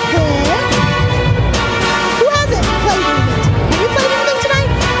going to pick... Who hasn't played anything tonight? Have you played anything tonight?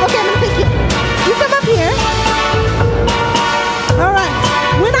 Okay, I'm going to pick you. You come up here. All right.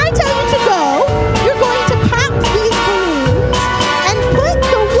 When I tell you to go, you're going to pop these balloons and put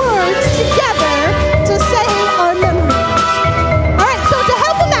the words together to say our memory verse. All right, so to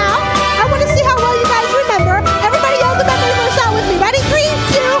help them out, I want to see how well you guys remember. Everybody yell the memory verse out with me. Ready? 3,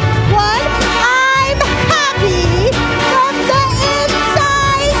 2, 1. I'm happy from the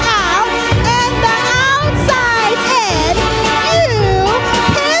inside out and the outside in. You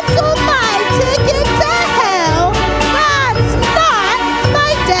cancel my ticket to hell. That's not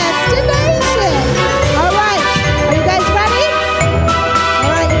my destination. All right. Are you guys ready?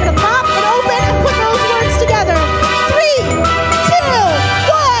 All right. You're going to pop and open and put those words together. 3, 2,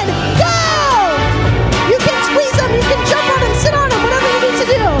 1, go. You can squeeze them. You can jump on them, sit on them, whatever you need to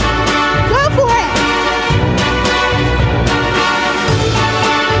do. Go for it.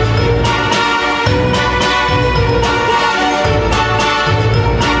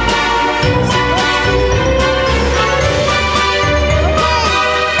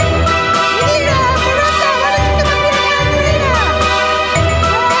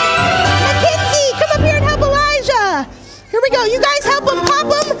 Mackenzie, come up here and help Elijah. Here we go. You guys help him pop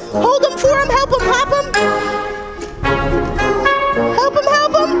him. Hold him for him. Help him pop him. Help him,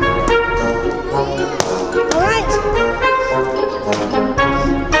 help him. All right.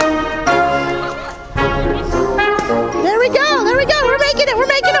 There we go. There we go. We're making it. We're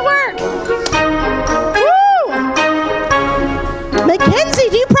making it work. Woo! Mackenzie,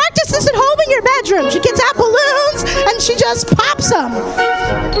 do you practice this at home in your bedroom? She gets out balloons and she just pops them.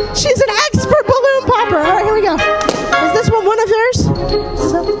 She's an expert balloon popper. All right, here we go. Is this one of yours?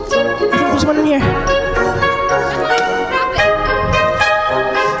 I think there's one in here.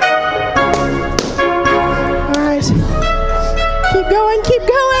 All right. Keep going, keep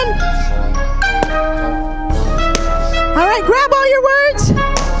going. All right, grab all your words.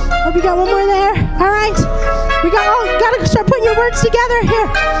 Oh, we got one more there. All right. Gotta start putting your words together. Here,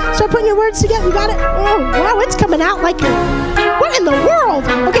 start putting your words together. You got it? Oh, wow, it's coming out like you're... What in the world?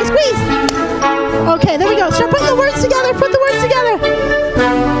 Okay, squeeze. Okay, there we go. Start putting the words together. Put the words together.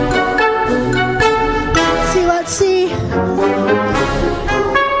 Let's see.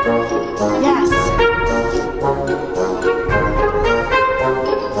 Yes.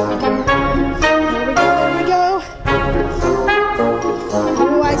 There we go.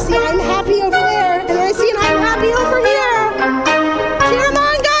 Oh, I see I'm happy over there. And I see an I'm happy over here. Cheer 'em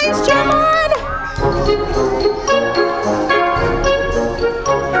on, guys. Cheer 'em on.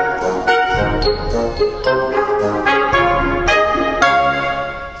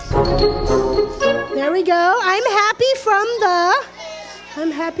 There we go. I'm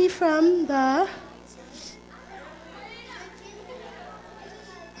happy from the...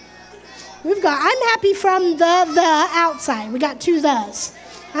 We've got, I'm happy from the outside. We got 2 thes.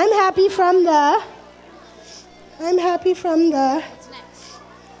 I'm happy from the...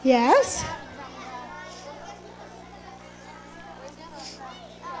 Yes.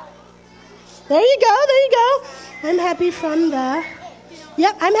 There you go, there you go. I'm happy from the,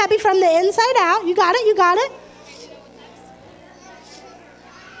 yep, I'm happy from the inside out. You got it, you got it.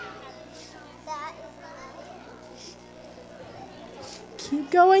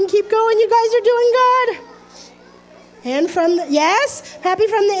 Keep going, you guys are doing good. And from the, yes, happy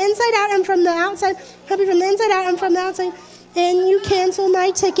from the inside out and from the outside. Happy from the inside out and from the outside. And you cancel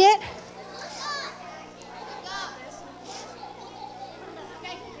my ticket.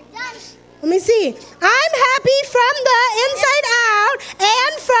 Let me see. I'm happy from the inside out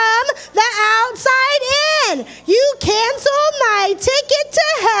and from the outside in. You canceled my ticket to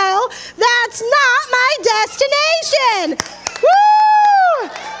hell. That's not my destination. Woo!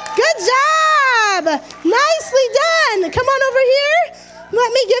 Good job. Nicely done. Come on over here.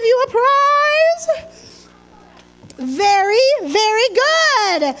 Let me give you a prize. Very, very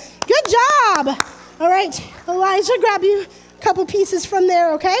good. Good job. All right, Elijah, grab you a couple pieces from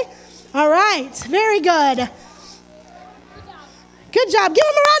there, okay? All right, very good. Good job. Give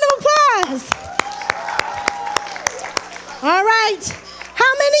him a round of applause. All right.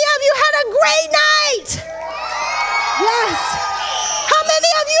 How many of you had a great night? Yes. How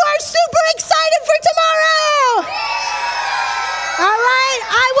many of you are super excited for tomorrow? All right.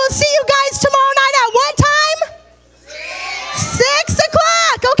 I will see you guys tomorrow night at what time? 6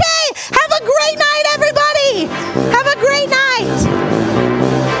 o'clock. Okay. Have a great night, everybody. Have a great night.